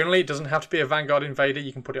model only. It doesn't have to be a Vanguard Invader.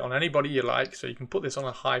 You can put it on anybody you like. So you can put this on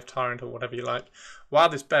a Hive Tyrant or whatever you like. While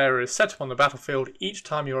this bearer is set up on the battlefield, each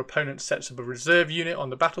time your opponent sets up a reserve unit on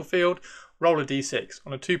the battlefield, roll a d6.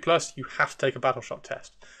 On a 2+, you have to take a battle shock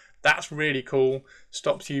test. That's really cool.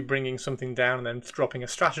 Stops you bringing something down and then dropping a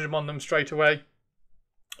stratagem on them straight away.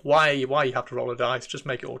 Why you have to roll a dice? Just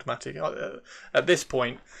make it automatic. At this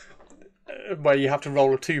point, where you have to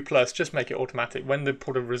roll a 2+, just make it automatic. When they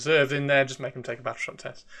put a reserve in there, just make them take a battle shock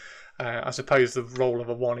test. I suppose the roll of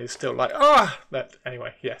a 1 is still like, but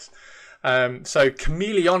anyway, yes. So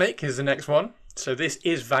Chameleonic is the next one. So this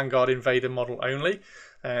is Vanguard Invader model only.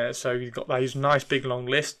 So you've got those nice big long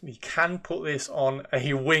list. You can put this on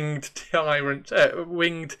a winged tyrant,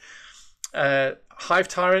 Hive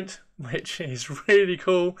Tyrant, which is really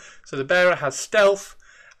cool. So the bearer has stealth,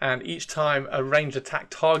 and each time a ranged attack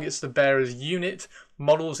targets the bearer's unit,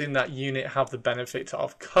 models in that unit have the benefit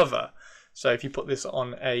of cover. So if you put this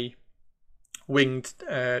on a winged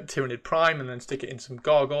Tyranid Prime and then stick it in some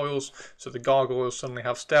gargoyles, so the gargoyles suddenly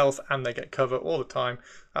have stealth and they get cover all the time,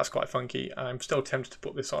 that's quite funky. I'm still tempted to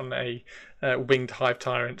put this on a winged Hive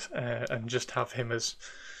Tyrant and just have him as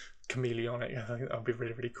Chameleonic. I think that would be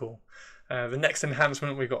really, really cool. The next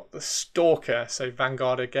enhancement, we've got the Stalker. So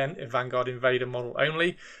Vanguard again, a Vanguard Invader model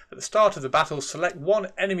only. At the start of the battle, select one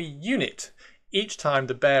enemy unit. Each time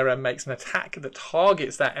the bearer makes an attack that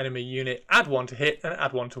targets that enemy unit, add 1 to hit and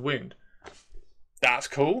add 1 to wound. That's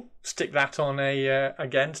cool. Stick that on a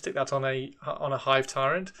on a Hive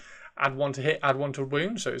Tyrant. Add 1 to hit, add 1 to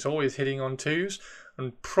wound. So it's always hitting on 2s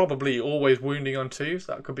and probably always wounding on 2s.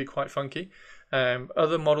 That could be quite funky.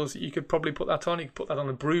 Other models that you could probably put that on, you could put that on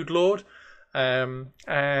a Broodlord.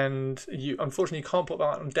 And you unfortunately can't put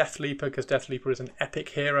that on Death Leaper because Death Leaper is an epic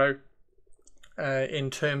hero.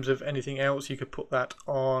 In terms of anything else, you could put that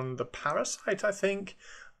on the Parasite, I think.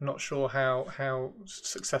 I'm not sure how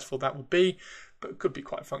successful that would be, but it could be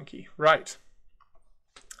quite funky. Right.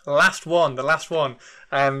 The last one,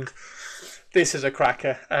 and this is a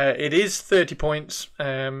cracker. It is 30 points.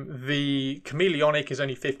 The Chameleonic is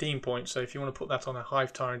only 15 points, so if you want to put that on a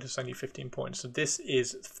Hive Tyrant, it's only 15 points. So this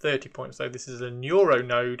is 30 points, though. This is a Neuro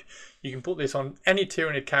node. You can put this on any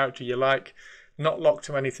Tyranid character you like, not locked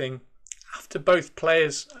to anything. After both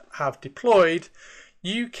players have deployed,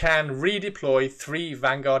 you can redeploy 3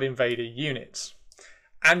 Vanguard Invader units,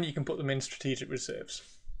 and you can put them in strategic reserves.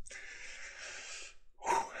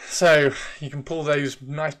 So you can pull those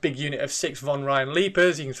nice big unit of 6 Von Ryan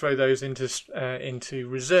Leapers. You can throw those into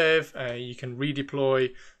reserve. You can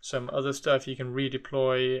redeploy some other stuff. You can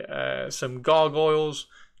redeploy some gargoyles.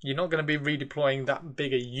 You're not going to be redeploying that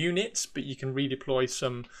bigger units, but you can redeploy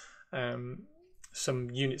some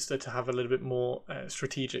units that have a little bit more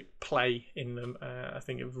strategic play in them. I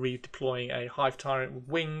think redeploying a Hive Tyrant with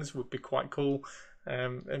wings would be quite cool. I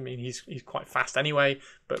mean, he's quite fast anyway,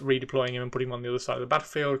 but redeploying him and putting him on the other side of the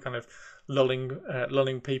battlefield, kind of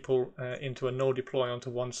lulling people into a no deploy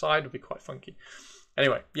onto one side would be quite funky.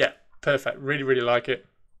 Anyway, yeah, perfect. Really, really like it.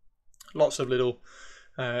 Lots of little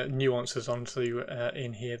nuances onto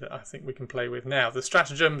in here that I think we can play with. Now, the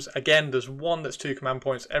stratagems, again, there's one that's 2 command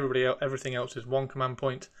points. Everything else is 1 command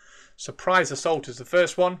point. Surprise Assault is the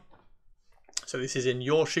first one. So this is in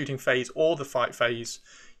your shooting phase or the fight phase.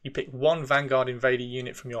 You pick 1 Vanguard Invader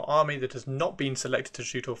unit from your army that has not been selected to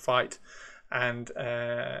shoot or fight, and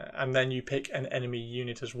then you pick an enemy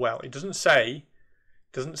unit as well. It doesn't say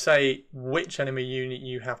which enemy unit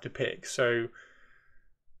you have to pick. So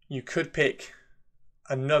you could pick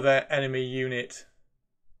another enemy unit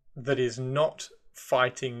that is not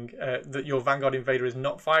fighting, that your Vanguard Invader is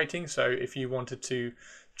not fighting. So if you wanted to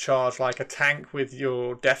charge like a tank with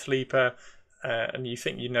your Death Leaper, and you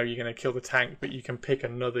think you're going to kill the tank, but you can pick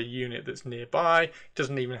another unit that's nearby. It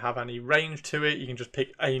doesn't even have any range to it. You can just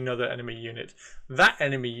pick another enemy unit. That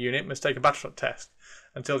enemy unit must take a battle shock test.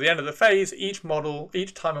 Until the end of the phase, each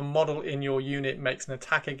time a model in your unit makes an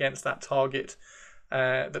attack against that target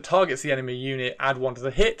that targets the enemy unit, add 1 to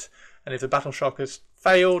the hit, and if the battle shock has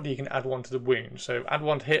failed, you can add 1 to the wound. So add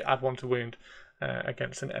 1 to hit, add 1 to wound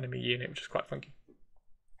against an enemy unit, which is quite funky.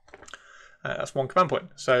 That's 1 command point.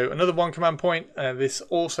 So another 1 command point. This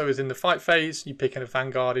also is in the fight phase. You pick a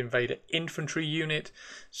Vanguard Invader infantry unit.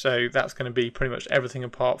 So that's going to be pretty much everything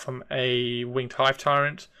apart from a Winged Hive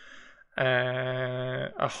Tyrant,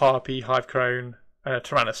 a Harpy, Hive Crone,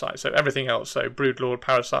 Tyrannocyte. So everything else. So Broodlord,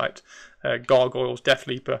 Parasite, Gargoyles, Death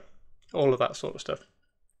Leaper, all of that sort of stuff.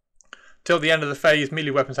 Till the end of the phase, melee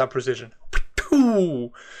weapons have precision.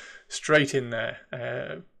 Straight in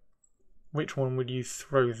there. Which one would you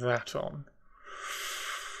throw that on?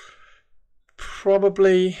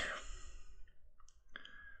 Probably...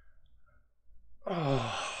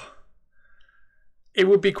 Oh, it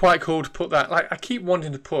would be quite cool to put that... Like, I keep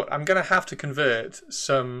wanting to put... I'm going to have to convert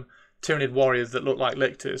some Tyranid warriors that look like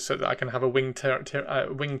lictors so that I can have a Winged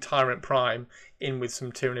Tyrant Prime in with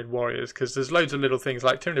some Tyranid warriors, because there's loads of little things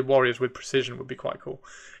like Tyranid warriors with precision would be quite cool.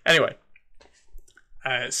 Anyway...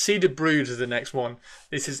 Seeded Brood is the next one.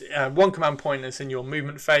 This is 1 command point that's in your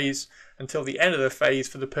movement phase until the end of the phase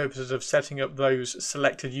for the purposes of setting up those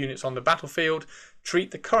selected units on the battlefield. Treat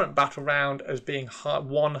the current battle round as being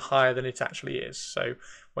 1 higher than it actually is. So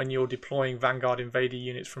when you're deploying Vanguard Invader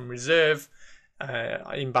units from reserve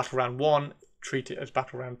in battle round 1, treat it as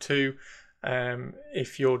battle round 2.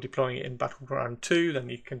 If you're deploying it in battle round 2, then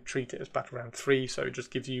you can treat it as battle round 3. So it just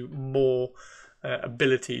gives you more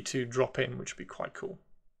ability to drop in, which would be quite cool.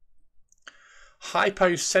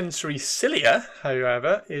 Hyposensory Cilia,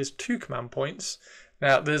 however, is 2 command points.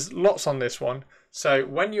 Now, there's lots on this one. So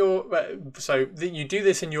when you're you do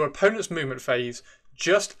this in your opponent's movement phase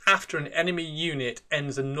just after an enemy unit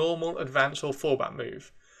ends a normal advance or fallback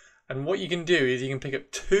move. And what you can do is you can pick up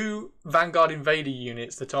 2 Vanguard Invader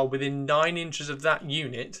units that are within 9 inches of that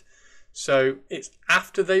unit. So it's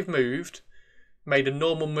after they've moved, made a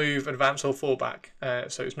normal move, advance or fallback.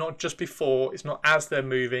 So it's not just before, it's not as they're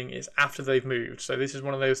moving, it's after they've moved. So this is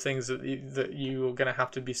one of those things that you're going to have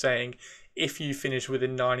to be saying, if you finish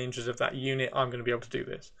within 9 inches of that unit, I'm going to be able to do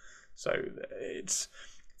this. So it's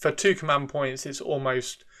for 2 command points, it's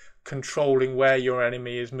almost controlling where your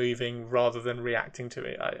enemy is moving rather than reacting to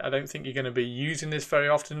it. I don't think you're going to be using this very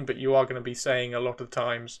often, but you are going to be saying a lot of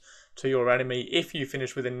times to your enemy, if you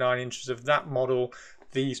finish within 9 inches of that model,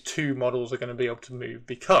 these 2 models are going to be able to move,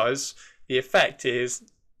 because the effect is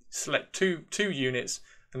select two units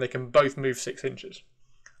and they can both move 6 inches.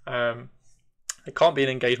 It can't be an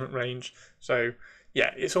engagement range. So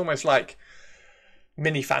yeah, it's almost like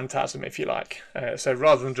mini Phantasm, if you like. So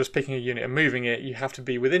rather than just picking a unit and moving it, you have to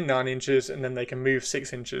be within 9 inches and then they can move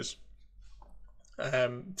 6 inches.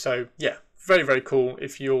 So yeah, very, very cool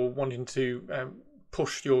if you're wanting to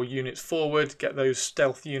push your units forward, get those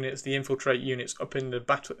stealth units, the infiltrate units up in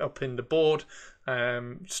the board,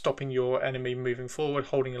 stopping your enemy moving forward,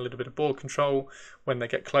 holding a little bit of board control. When they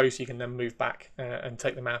get close, you can then move back and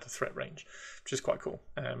take them out of threat range, which is quite cool.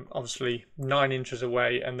 Obviously 9 inches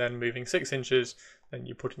away and then moving 6 inches, then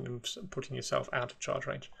you're putting yourself out of charge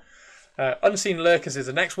range. Unseen Lurkers is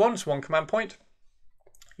the next one. It's 1 command point.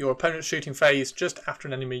 Your opponent's shooting phase just after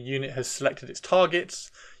an enemy unit has selected its targets.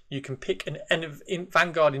 You can pick an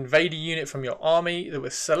Vanguard Invader unit from your army that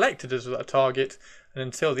was selected as a target, and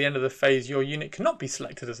until the end of the phase, your unit cannot be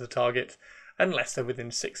selected as a target unless they're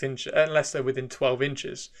within 12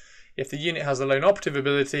 inches. If the unit has the lone operative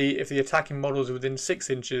ability, if the attacking model is within 6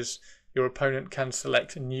 inches, your opponent can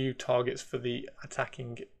select new targets for the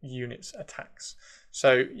attacking unit's attacks.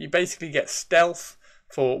 So you basically get stealth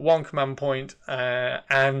for 1 command point,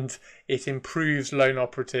 and it improves lone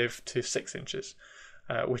operative to 6 inches.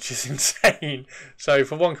 Which is insane. So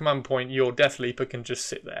for 1 command point, your Death Leaper can just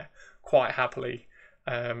sit there quite happily.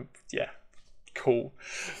 Yeah, cool.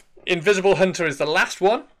 Invisible Hunter is the last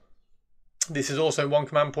one. This is also 1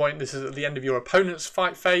 command point. This is at the end of your opponent's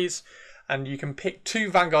fight phase, and you can pick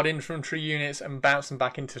 2 Vanguard Infantry units and bounce them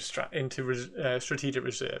back into strategic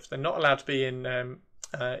reserves. They're not allowed to be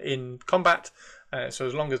in combat, so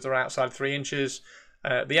as long as they're outside 3 inches.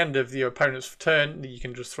 At the end of your opponent's turn, you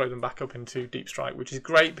can just throw them back up into Deep Strike, which is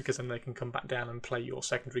great because then they can come back down and play your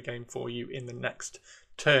secondary game for you in the next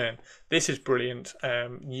turn. This is brilliant.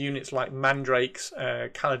 Units like Mandrakes,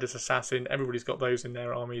 Calidus Assassin, everybody's got those in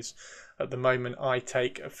their armies. At the moment, I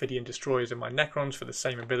take Ophidian Destroyers and my Necrons for the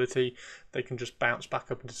same ability. They can just bounce back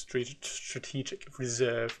up into strategic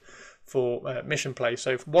reserve for mission play.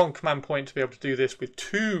 So for 1 command point to be able to do this with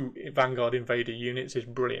 2 Vanguard Invader units is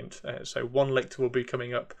brilliant. So 1 Lictor will be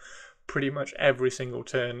coming up pretty much every single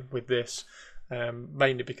turn with this,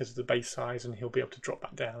 mainly because of the base size, and he'll be able to drop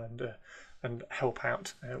back down and help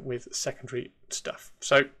out with secondary stuff.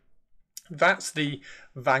 So that's the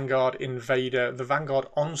Vanguard Invader, the Vanguard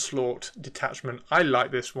Onslaught detachment. I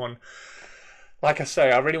like this one. like I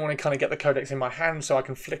say, I really want to kind of get the Codex in my hand so I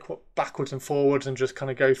can flick backwards and forwards and just kind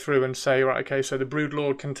of go through and say, right, okay, so the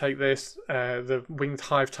Broodlord can take this, the Winged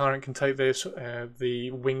Hive Tyrant can take this, the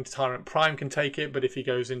Winged Tyrant Prime can take it, but if he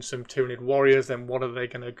goes in some Tyranid Warriors, then what are they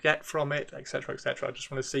going to get from it, etc., etc. I just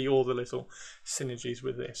want to see all the little synergies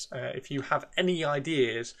with this. If you have any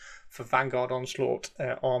ideas for Vanguard Onslaught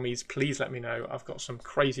armies, please let me know. I've got some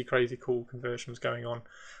crazy, crazy cool conversions going on.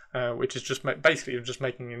 Which is just basically just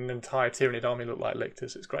making an entire Tyranid army look like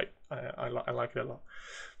Lictors. It's great. I like it a lot.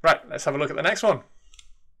 Right, let's have a look at the next one.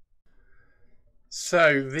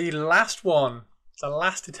 So the last one, the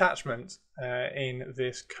last detachment in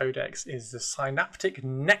this Codex is the Synaptic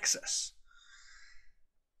Nexus.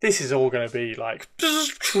 This is all going to be like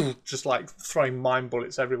just like throwing mind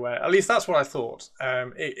bullets everywhere. At least that's what I thought.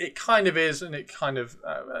 It kind of is, and it kind of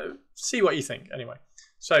see what you think anyway.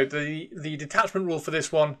 So the detachment rule for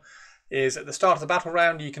this one is at the start of the battle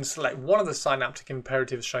round, you can select one of the synaptic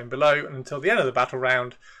imperatives shown below, and until the end of the battle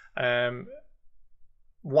round,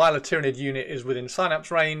 while a Tyranid unit is within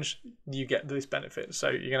synapse range, you get this benefit. So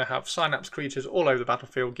you're going to have synapse creatures all over the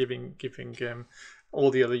battlefield, giving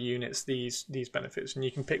all the other units these benefits, and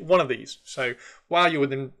you can pick one of these. So while you're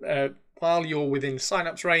within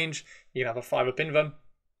synapse range, you can have a 5-up Invan.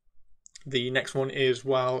 The next one is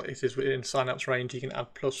while it is within synapse range, you can add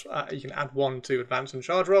 1 to advance and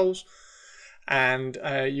charge rolls, and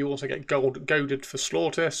you also get goaded for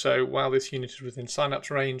slaughter. So while this unit is within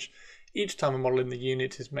synapse range, each time a model in the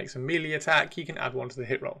unit makes a melee attack, you can add 1 to the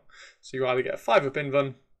hit roll. So you either get a 5-up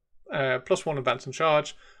Invan, +1 advance and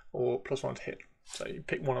charge, or +1 to hit. So you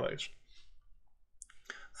pick one of those.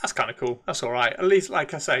 That's kind of cool. That's all right. At least,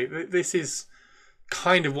 like I say, this is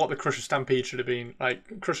kind of what the Crusher Stampede should have been.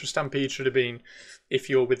 Like, Crusher Stampede should have been, if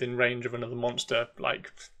you're within range of another monster,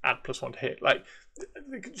 like, add +1 to hit. Like,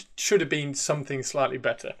 it should have been something slightly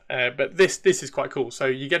better. But this is quite cool. So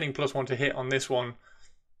you're getting +1 to hit on this one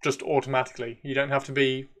just automatically. You don't have to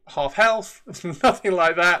be half health, nothing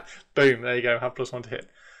like that. Boom, there you go, have +1 to hit.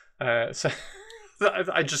 So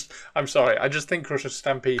I'm sorry, I just think Crusher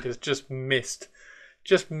Stampede has just missed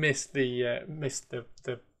the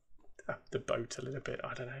boat a little bit.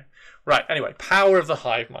 I don't know. Right, anyway, Power of the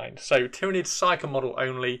Hive Mind. So Tyranid Psyker model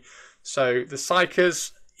only. So the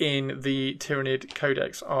Psykers in the Tyranid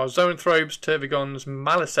Codex are Zoanthropes, Tervigons,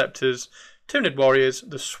 Maleceptors, Tyranid Warriors,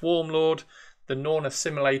 the Swarm Lord, the Norn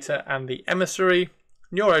Assimilator and the Emissary,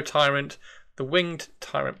 Neuro Tyrant, the Winged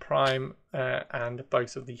Tyrant Prime, and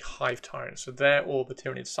both of the Hive Tyrants. So they're all the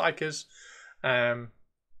Tyranid Psykers.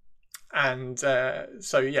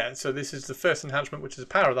 So this is the first enhancement, which is the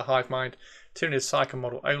Power of the Hive Mind. Tyranid Psyker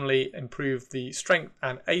model only. Improve the strength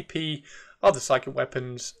and AP of the psychic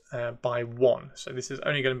weapons by 1. So this is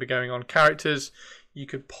only going to be going on characters. You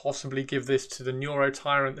could possibly give this to the Neuro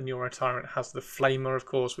Tyrant. The Neuro Tyrant has the Flamer, of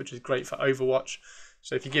course, which is great for Overwatch.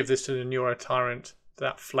 So if you give this to the Neuro Tyrant,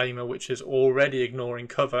 that Flamer, which is already ignoring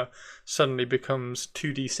cover, suddenly becomes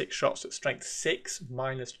 2d6 shots at strength 6,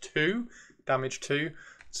 -2, damage 2.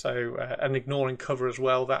 So, and ignoring cover as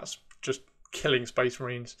well, that's just killing Space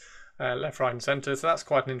Marines left, right and centre. So that's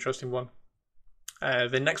quite an interesting one.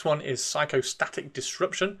 The next one is Psychostatic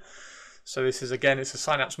Disruption. So this is, again, it's a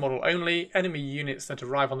Synapse model only. Enemy units that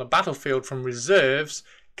arrive on the battlefield from reserves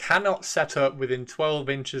cannot set up within 12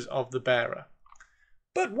 inches of the bearer.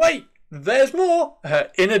 But wait, there's more!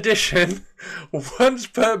 In addition, once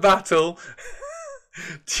per battle,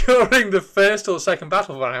 during the first or second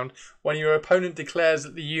battle round, when your opponent declares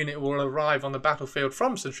that the unit will arrive on the battlefield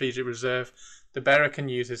from strategic reserve, the bearer can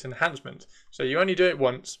use this enhancement. So you only do it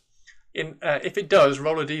once. If it does,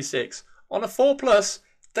 roll a d6. On a 4+,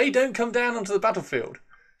 they don't come down onto the battlefield.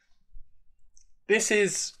 This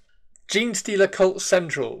is Gene Stealer Cult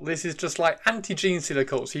Central. This is just like anti-Gene Stealer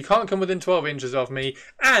Cult. So you can't come within 12 inches of me.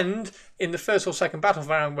 And in the first or second battle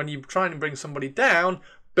round, when you try and bring somebody down,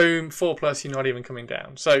 boom, 4+, you're not even coming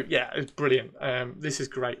down. So yeah, it's brilliant. This is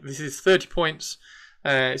great. This is 30 points.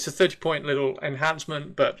 It's a 30-point little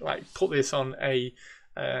enhancement, but like put this on a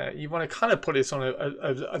you want to kind of put this on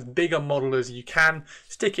a bigger model as you can.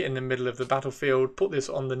 Stick it in the middle of the battlefield. Put this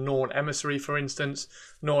on the Norn Emissary, for instance.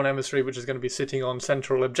 Norn Emissary, which is going to be sitting on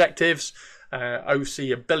central objectives.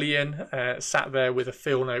 OC a billion, sat there with a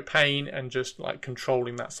feel no pain and just like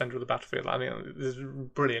controlling that center of the battlefield. I think this is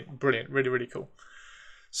brilliant, brilliant, really, really cool.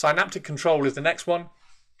 Synaptic Control is the next one.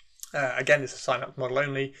 Again, it's a Synapse model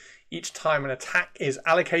only. Each time an attack is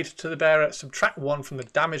allocated to the bearer, subtract 1 from the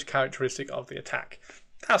damage characteristic of the attack.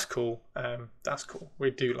 That's cool. That's cool.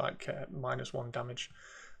 We do like -1 damage.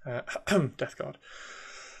 Death Guard.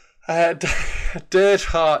 Dirge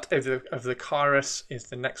Heart of the Kairos is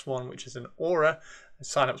the next one, which is an aura.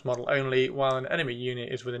 Synapse model only. While an enemy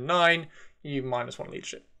unit is within 9, you -1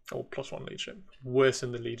 leadership. Or +1 leadership. Worse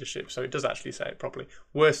than the leadership. So it does actually say it properly.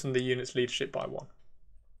 Worse than the unit's leadership by 1.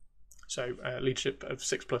 So leadership of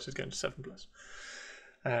 6+ is going to 7+.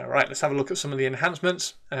 Right, let's have a look at some of the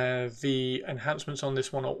enhancements. The enhancements on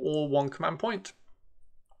this one are all 1 command point.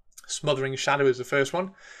 Smothering Shadow is the first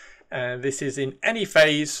one. This is in any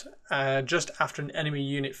phase just after an enemy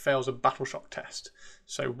unit fails a battle shock test.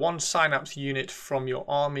 So 1 Synapse unit from your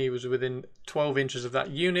army was within 12 inches of that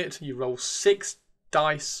unit. You roll 6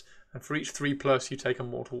 dice, and for each 3+, you take a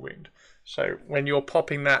mortal wound. So when you're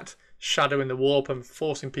popping that Shadow in the Warp and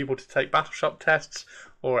forcing people to take battle shock tests,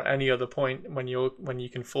 or at any other point when you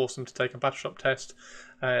can force them to take a battle shock test,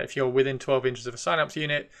 if you're within 12 inches of a Synapse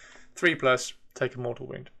unit, 3+, take a mortal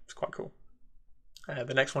wound. It's quite cool.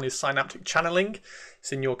 The next one is Synaptic Channeling.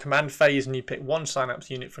 It's in your command phase, and you pick 1 Synapse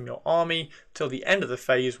unit from your army till the end of the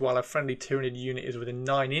phase. While a friendly Tyranid unit is within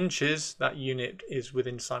 9 inches, that unit is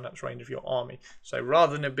within Synapse range of your army. So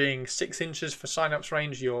rather than it being 6 inches for Synapse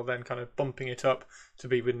range, you're then kind of bumping it up to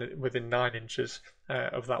be within 9 inches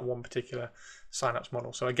of that one particular Synapse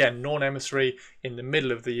model. So again, Norn Emissary in the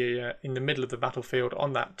middle of the battlefield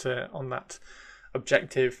on that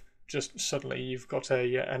objective. Just suddenly you've got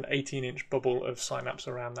an 18-inch bubble of Synapse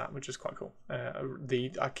around that, which is quite cool.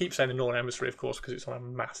 I keep saying the Norn Emissary, of course, because it's on a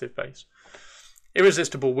massive base.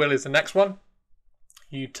 Irresistible Will is the next one.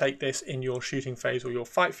 You take this in your shooting phase or your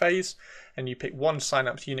fight phase, and you pick 1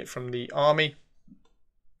 Synapse unit from the army.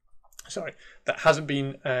 Sorry, that hasn't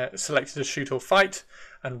been selected to shoot or fight,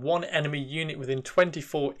 and 1 enemy unit within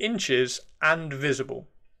 24 inches and visible.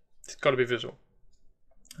 It's got to be visible.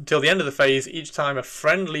 Until the end of the phase, each time a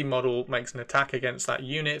friendly model makes an attack against that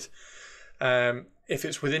unit, if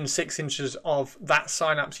it's within 6 inches of that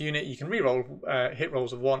Synapse unit, you can reroll hit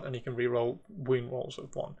rolls of 1, and you can reroll wound rolls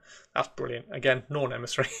of 1. That's brilliant. Again, Norn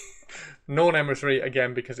Emissary. Norn Emissary,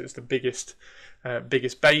 again, because it's the biggest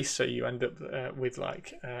base, so you end up with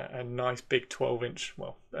like a nice big 12-inch,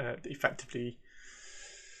 well, effectively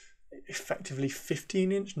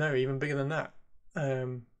 15-inch, no, even bigger than that.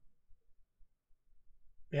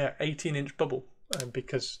 Yeah, 18-inch bubble,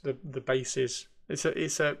 because the base is it's a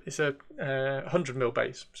 100mm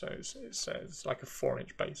base, so it's like a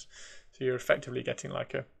 4-inch base. So you're effectively getting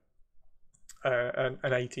like an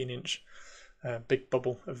 18-inch big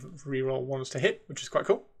bubble of reroll 1s to hit, which is quite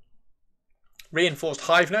cool. Reinforced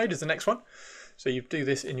Hive Node is the next one. So you do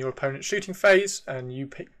this in your opponent's shooting phase, and you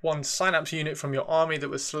pick 1 Synapse unit from your army that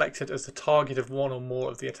was selected as the target of 1 or more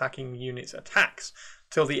of the attacking unit's attacks.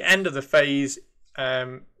 Till the end of the phase,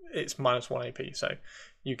 it's -1 AP, so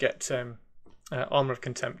you get Armor of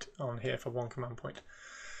Contempt on here for 1 command point.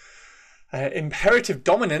 Imperative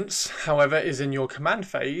Dominance, however, is in your command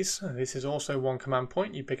phase. This is also 1 command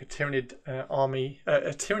point. You pick a Tyranid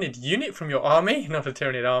a Tyranid unit from your army, not a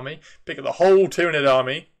Tyranid army. Pick up the whole Tyranid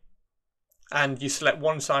army, and you select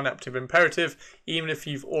 1 Synaptive Imperative, even if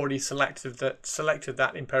you've already selected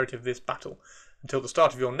that imperative this battle. Until the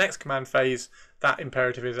start of your next command phase, that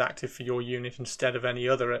imperative is active for your unit instead of any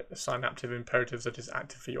other Synaptive Imperatives that is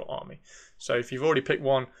active for your army. So if you've already picked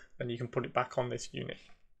 1, then you can put it back on this unit.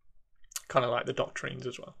 Kind of like the Doctrines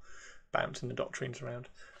as well, bouncing the Doctrines around.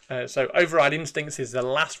 So Override Instincts is the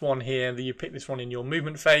last one here. You pick this one in your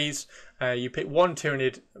movement phase. You pick 1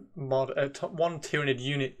 Tyranid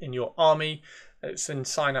unit in your army. It's in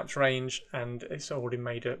Synapse range, and it's already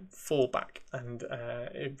made a fallback. And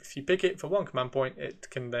if you pick it for 1 command point, it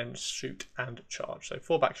can then shoot and charge. So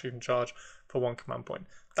fallback, shoot and charge for 1 command point.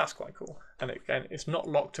 That's quite cool. And again, it's not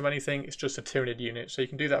locked to anything. It's just a Tyranid unit. So you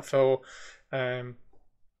can do that for,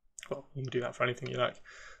 well, you can do that for anything you like.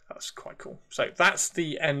 That's quite cool. So that's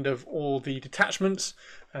the end of all the detachments,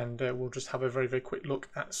 and we'll just have a very, very quick look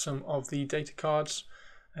at some of the data cards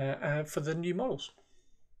for the new models.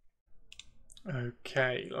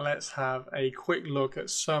 Okay, let's have a quick look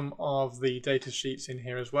at some of the data sheets in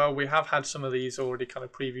here as well. We have had some of these already kind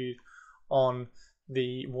of previewed on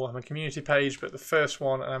the Warhammer community page, but the first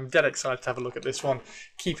one, and I'm dead excited to have a look at this one.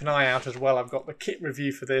 Keep an eye out as well. I've got the kit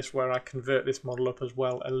review for this where I convert this model up as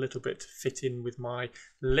well a little bit to fit in with my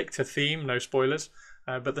Lictor theme, no spoilers,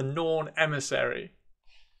 but the Norn Emissary.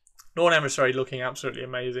 Norn Emissary looking absolutely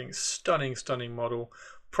amazing, stunning model.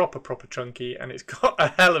 Proper chunky, and it's got a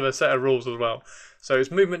hell of a set of rules as well. So it's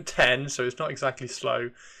movement 10, so it's not exactly slow.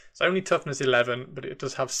 It's only toughness 11, but it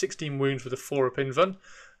does have 16 wounds with a 4-up invuln,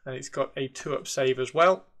 and it's got a 2-up save as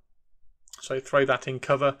well. So throw that in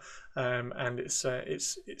cover, and it's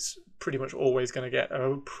pretty much always going to get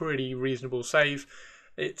a pretty reasonable save.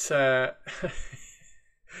 It's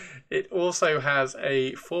It also has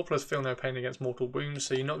a 4+ feel no pain against mortal wounds,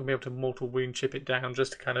 so you're not going to be able to mortal wound chip it down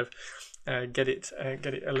just to kind of get it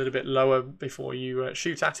a little bit lower before you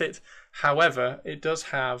shoot at it. However, it does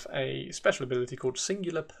have a special ability called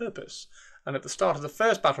Singular Purpose. And at the start of the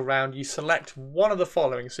first battle round, you select one of the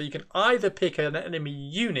following. So you can either pick an enemy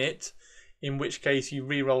unit, in which case you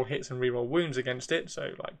reroll hits and reroll wounds against it.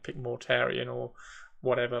 So like pick Mortarion or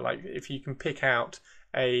whatever. Like if you can pick out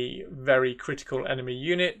a very critical enemy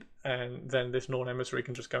unit, and then this Norn Emissary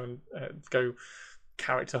can just go and go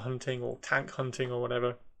character hunting or tank hunting or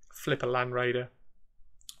whatever. Flip a Land Raider,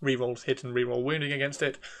 rerolls hit and reroll wounding against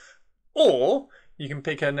it. Or you can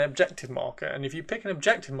pick an objective marker, and if you pick an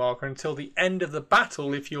objective marker until the end of the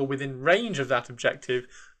battle, if you're within range of that objective,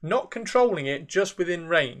 not controlling it, just within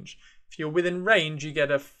range. If you're within range, you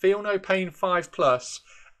get a Feel No Pain 5+,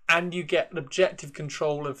 and you get an objective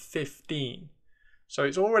control of 15. So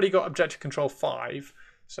it's already got objective control 5,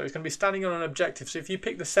 so it's going to be standing on an objective. So if you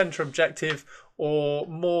pick the center objective,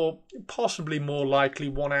 or possibly more likely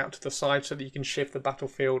one out to the side so that you can shift the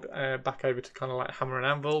battlefield back over to kind of like hammer and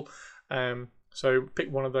anvil. So pick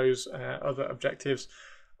one of those other objectives.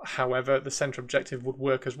 However, the center objective would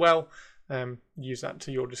work as well. Use that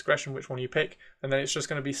to your discretion, which one you pick. And then it's just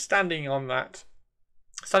going to be standing on that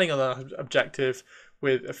objective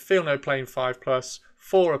with a Feel No Pain 5+,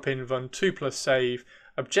 4 up invuln, 2+ save,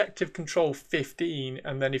 objective control 15,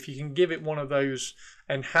 and then if you can give it one of those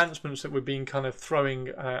enhancements that we've been kind of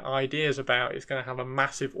throwing ideas about, it's going to have a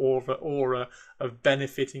massive aura of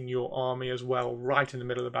benefiting your army as well, right in the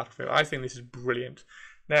middle of the battlefield. I think this is brilliant.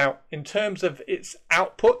 Now, in terms of its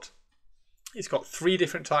output, it's got 3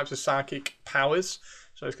 different types of psychic powers,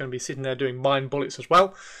 so it's going to be sitting there doing mind bullets as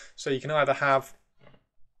well. So you can either have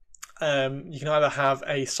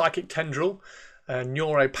a psychic tendril, a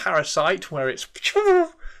neuroparasite, where it's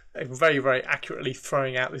very, very accurately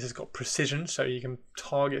throwing out. This has got precision, so you can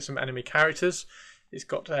target some enemy characters. It's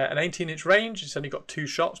got an 18-inch range. It's only got 2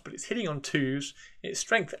 shots, but it's hitting on 2s. It's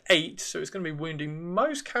strength 8, so it's going to be wounding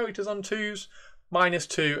most characters on 2s,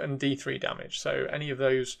 -2 and D3 damage. So any of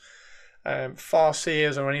those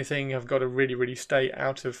Farseers or anything have got to really, really stay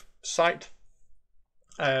out of sight.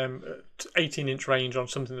 18-inch range on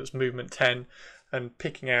something that's movement 10, and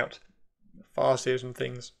picking out Farseers and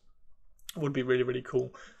things would be really, really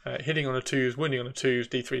cool. Hitting on a 2s, wounding on a 2s,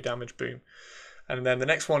 D3 damage, boom. And then the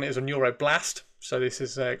next one is a Neuro Blast. So this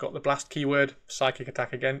has got the blast keyword, psychic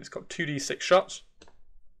attack again. It's got 2d6 shots.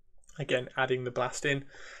 Again, adding the blast in.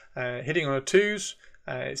 Hitting on a 2s,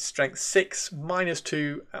 it's strength 6,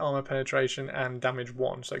 -2 armor penetration and damage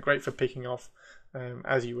 1. So great for picking off,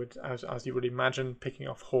 as you would imagine, picking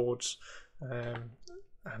off hordes.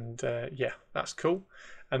 Yeah, that's cool.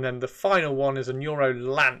 And then the final one is a Neuro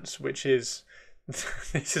Lance, which is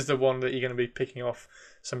this is the one that you're going to be picking off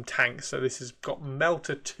some tanks. So this has got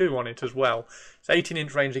Melter 2 on it as well. It's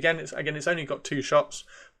 18-inch range again. It's only got 2 shots,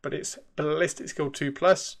 but it's ballistic skill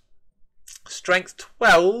 2+, strength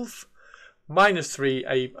 12,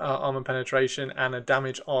 -3 armor penetration, and a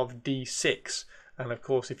damage of D6. And of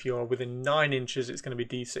course, if you're within 9 inches, it's going to be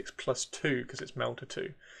D6 +2 because it's Melter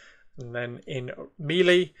 2. And then in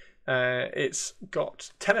melee, it's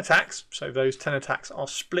got 10 attacks. So those 10 attacks are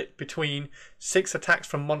split between 6 attacks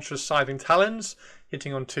from Monstrous Scything Talons,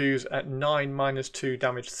 hitting on 2s at 9 -2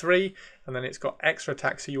 damage 3. And then it's got extra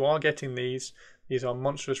attacks, so you are getting these. These are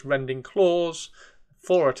Monstrous Rending Claws,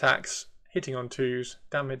 4 attacks, hitting on 2s,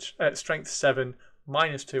 damage strength 7,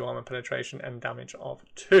 -2 armor penetration, and damage of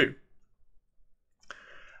 2.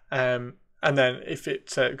 And then if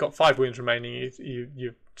it's got 5 wounds remaining,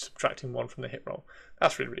 you're subtracting 1 from the hit roll.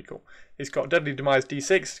 That's really, really cool. It's got Deadly Demise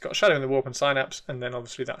D6, it's got Shadow in the Warp and Synapse, and then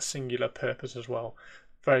obviously that Singular Purpose as well.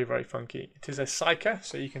 Very, very funky. It is a Psyker,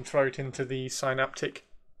 so you can throw it into the Synaptic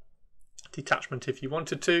detachment if you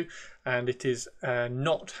wanted to, and it is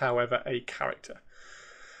not, however, a character.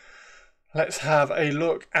 Let's have a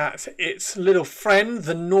look at its little friend,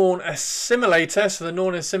 the Norn Assimilator. So the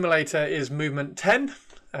Norn Assimilator is movement 10.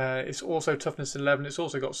 It's also toughness 11. It's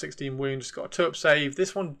also got 16 wounds. It's got a 2-up save.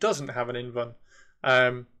 This one doesn't have an invuln.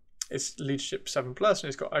 It's leadership 7+, and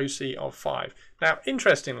it's got OC of 5. Now,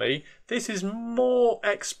 interestingly, this is more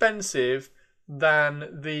expensive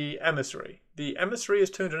than the Emissary. The Emissary is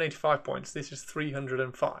 285 points. This is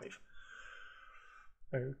 305.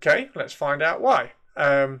 Okay, let's find out why.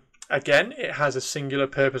 Again, it has a Singular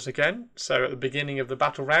Purpose again. So at the beginning of the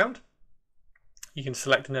battle round, you can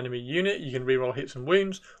select an enemy unit, you can reroll hits and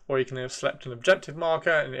wounds, or you can select an objective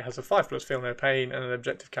marker, and it has a 5+ Feel No Pain and an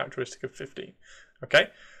objective characteristic of 15.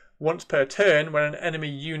 Okay. Once per turn, when an enemy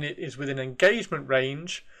unit is within engagement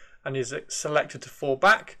range and is selected to fall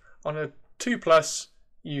back, on a 2+,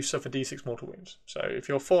 you suffer D6 mortal wounds. So if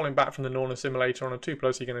you're falling back from the Norn Assimilator on a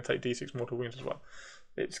 2+, you're going to take D6 mortal wounds as well.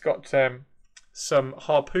 It's got some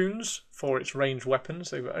harpoons for its ranged weapons.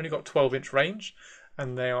 They've only got 12-inch range,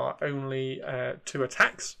 and they are only 2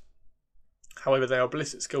 attacks. However, they are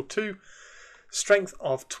ballistic skill 2, strength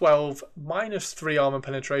of 12, -3 armor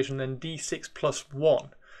penetration, then D6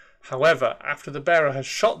 +1. However, after the bearer has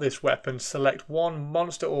shot this weapon, select one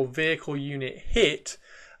monster or vehicle unit hit,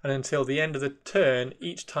 and until the end of the turn,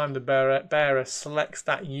 each time the bearer selects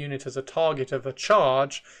that unit as a target of a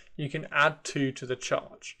charge, you can add 2 to the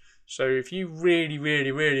charge. So if you really,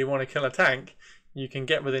 really, really want to kill a tank, you can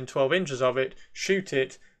get within 12 inches of it, shoot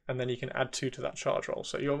it, and then you can add 2 to that charge roll.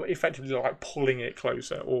 So you're effectively like pulling it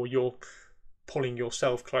closer, or you're pulling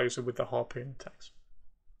yourself closer with the harpoon attacks.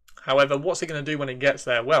 However, what's it going to do when it gets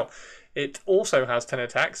there? Well, it also has 10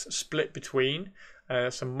 attacks, split between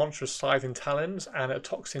some monstrous scything talons and a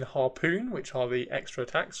toxin harpoon, which are the extra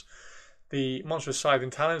attacks. The monstrous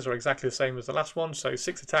scything talons are exactly the same as the last one, so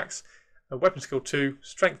 6 attacks, weapon skill 2,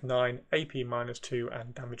 strength 9, AP -2,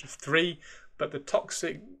 and damage of 3. But the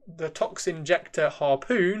toxinjector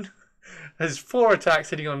harpoon has 4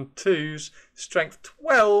 attacks hitting on 2s, strength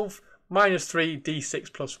 12, -3, D6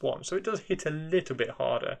 +1. So it does hit a little bit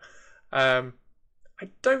harder. I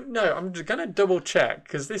don't know. I'm just going to double check,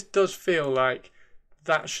 because this does feel like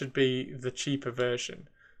that should be the cheaper version.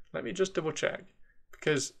 Let me just double check,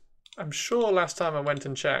 because I'm sure last time I went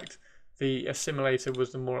and checked, the Assimilator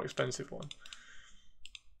was the more expensive one.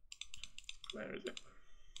 Where is it?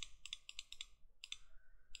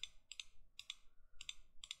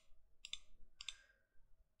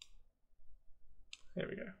 Here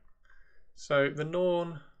we go. So the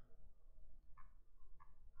Norn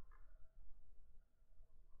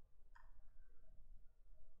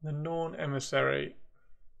Emissary.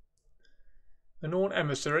 The Norn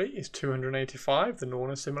Emissary is 285. The Norn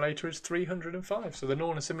Assimilator is 305. So the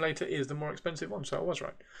Norn Assimilator is the more expensive one. So I was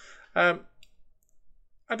right. I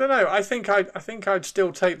don't know. I think I'd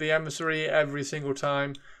still take the Emissary every single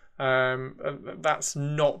time. That's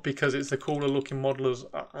not because it's the cooler looking model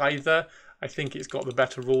either. I think it's got the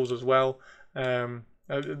better rules as well.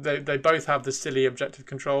 They both have the silly objective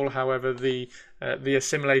control. However, the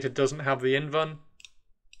Assimilator doesn't have the invuln.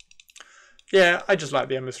 Yeah, I just like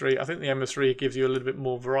the Emissary. I think the Emissary gives you a little bit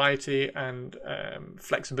more variety and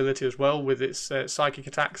flexibility as well with its psychic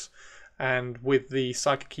attacks, and with the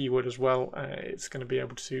psychic keyword as well. It's going to be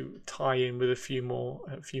able to tie in with a few more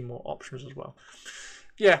options as well.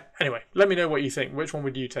 Yeah, anyway, let me know what you think. Which one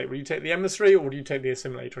would you take? Would you take the Emissary or would you take the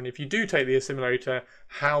Assimilator? And if you do take the Assimilator,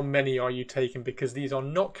 how many are you taking? Because these are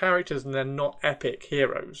not characters and they're not epic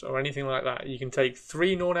heroes or anything like that. You can take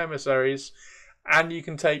 3 Norn Emissaries and you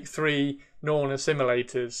can take 3 Norn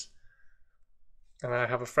Assimilators. And I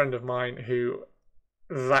have a friend of mine who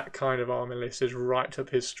that kind of army list is right up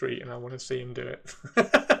his street and I want to see him do it.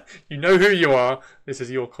 You know who you are. This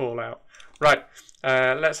is your call out. Right,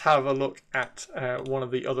 let's have a look at one of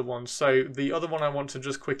the other ones. So the other one I want to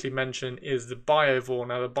just quickly mention is the Biovore.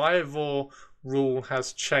 Now the Biovore rule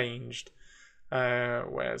has changed.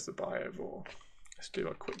 Where's the Biovore? Let's do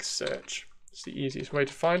a quick search. It's the easiest way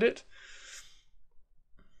to find it.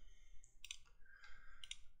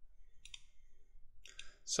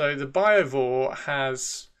 So the Biovore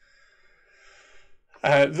has...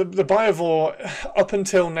 the Biovore up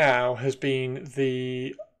until now has been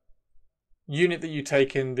the unit that you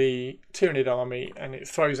take in the Tyranid army, and it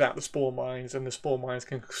throws out the spore mines, and the spore mines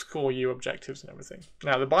can score you objectives and everything.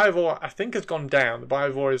 Now the Biovore I think has gone down. The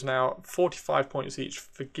Biovore is now 45 points each.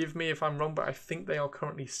 Forgive me if I'm wrong, but I think they are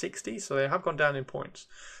currently 60, so they have gone down in points.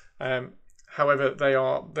 However, they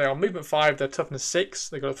are movement 5, they're toughness 6,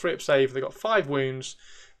 they've got a 3-up save, they've got 5 wounds,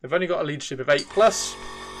 they've only got a leadership of 8+.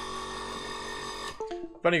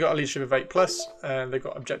 They've only got a leadership of 8+, they've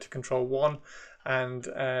got objective control 1, and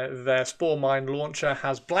their spore mine launcher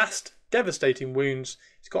has blast, devastating wounds,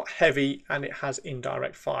 it's got heavy, and it has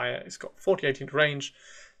indirect fire. It's got 48-inch range,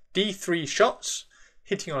 D3 shots,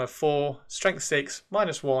 hitting on a 4, strength 6,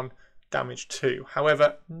 -1, damage 2.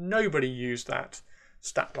 However, nobody used that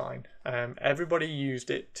stat line. Everybody used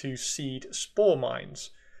it to seed spore mines.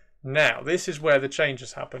 Now, this is where the change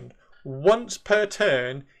has happened. Once per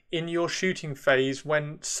turn in your shooting phase,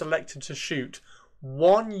 when selected to shoot,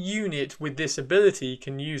 1 unit with this ability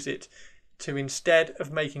can use it to, instead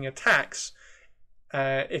of making attacks,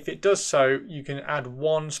 if it does so, you can add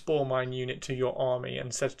 1 spore mine unit to your army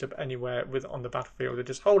and set it up anywhere on the battlefield. It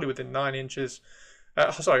is wholly within 9 inches,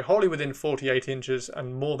 wholly within 48 inches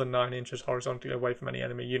and more than 9 inches horizontally away from any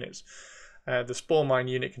enemy units. The spore mine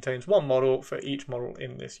unit contains 1 model for each model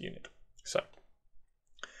in this unit. So,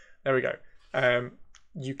 there we go.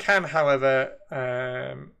 You can, however,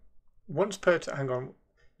 once per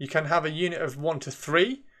you can have a unit of 1 to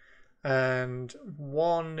 3 and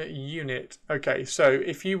 1 unit. Okay, so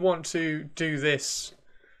if you want to do this,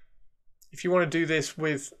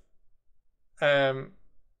 with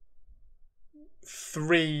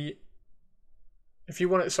 3, if you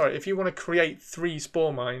want to create 3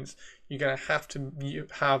 spore mines, you're going to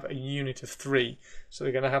have a unit of 3. So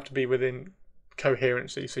they're going to have to be within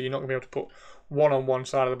coherency. So you're not going to be able to put one on one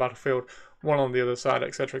side of the battlefield, one on the other side,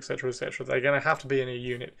 etc., etc., etc. They're going to have to be in a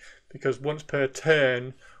unit, because once per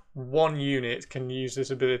turn, 1 unit can use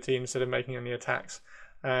this ability instead of making any attacks.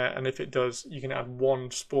 And if it does, you can add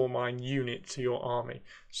 1 spore mine unit to your army.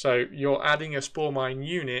 So you're adding a spore mine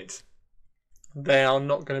unit. They are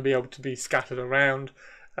not going to be able to be scattered around.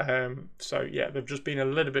 So yeah, they've just been a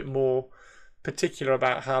little bit more particular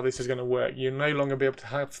about how this is going to work. You'll no longer be able to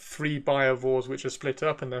have 3 biovores which are split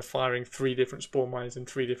up and they're firing 3 different spore mines in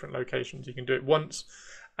 3 different locations. You can do it once,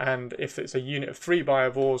 and if it's a unit of 3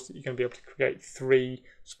 biovores, you're going to be able to create 3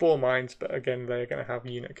 spore mines, but again, they're going to have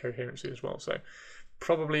unit coherency as well. So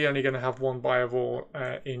probably only going to have 1 biovore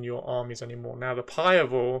in your armies anymore. Now the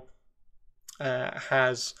pyrovore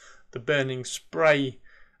has the burning spray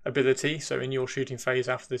ability. So in your shooting phase,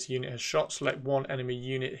 after this unit has shot, select 1 enemy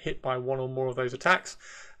unit hit by 1 or more of those attacks.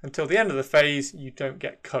 Until the end of the phase, you don't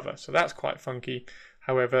get cover. So that's quite funky.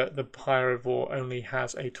 However, the pyrovore only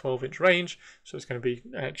has a 12-inch range, so it's going to be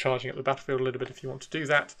charging up the battlefield a little bit if you want to do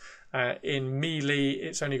that. In melee,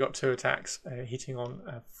 it's only got 2 attacks, hitting on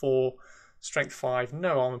 4, strength 5,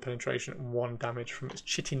 no armor penetration, and 1 damage from its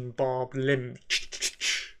chitin barbed limb.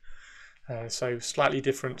 So slightly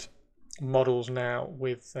different models now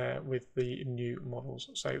with the new models.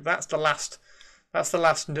 So that's the last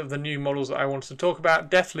of the new models that I wanted to talk about.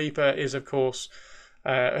 Death Leaper is, of course,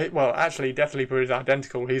 well, actually, Death Leaper is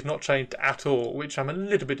identical. He's not changed at all, which I'm a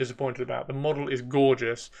little bit disappointed about. The model is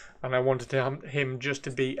gorgeous, and I wanted him just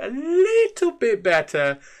to be a little bit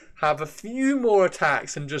better, have a few more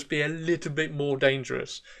attacks, and just be a little bit more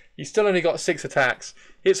dangerous. He's still only got 6 attacks,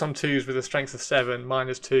 hits on 2s with a strength of 7,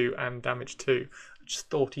 -2, and damage 2. I just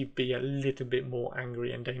thought he'd be a little bit more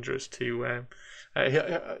angry and dangerous to...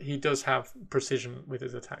 he does have precision with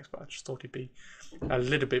his attacks, but I just thought he'd be a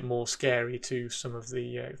little bit more scary to some of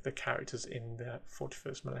the characters in the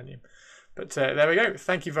 41st Millennium. But there we go.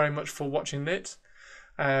 Thank you very much for watching it.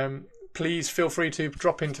 Please feel free to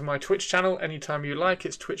drop into my Twitch channel anytime you like.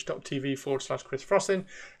 It's twitch.tv/Chris Frossin,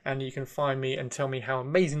 and you can find me and tell me how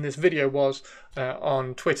amazing this video was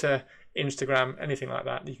on Twitter, Instagram, anything like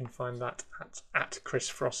that. You can find that at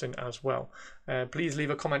Chris Frossin as well. Please leave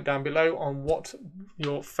a comment down below on what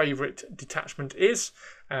your favourite detachment is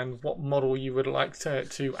and what model you would like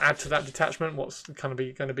to add to that detachment. What's going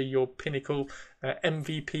to be your pinnacle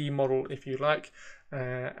MVP model, if you like.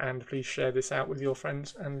 And please share this out with your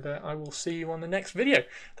friends, and I will see you on the next video.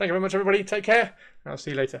 Thank you very much, everybody. Take care, and I'll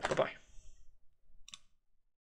see you later. Bye-bye.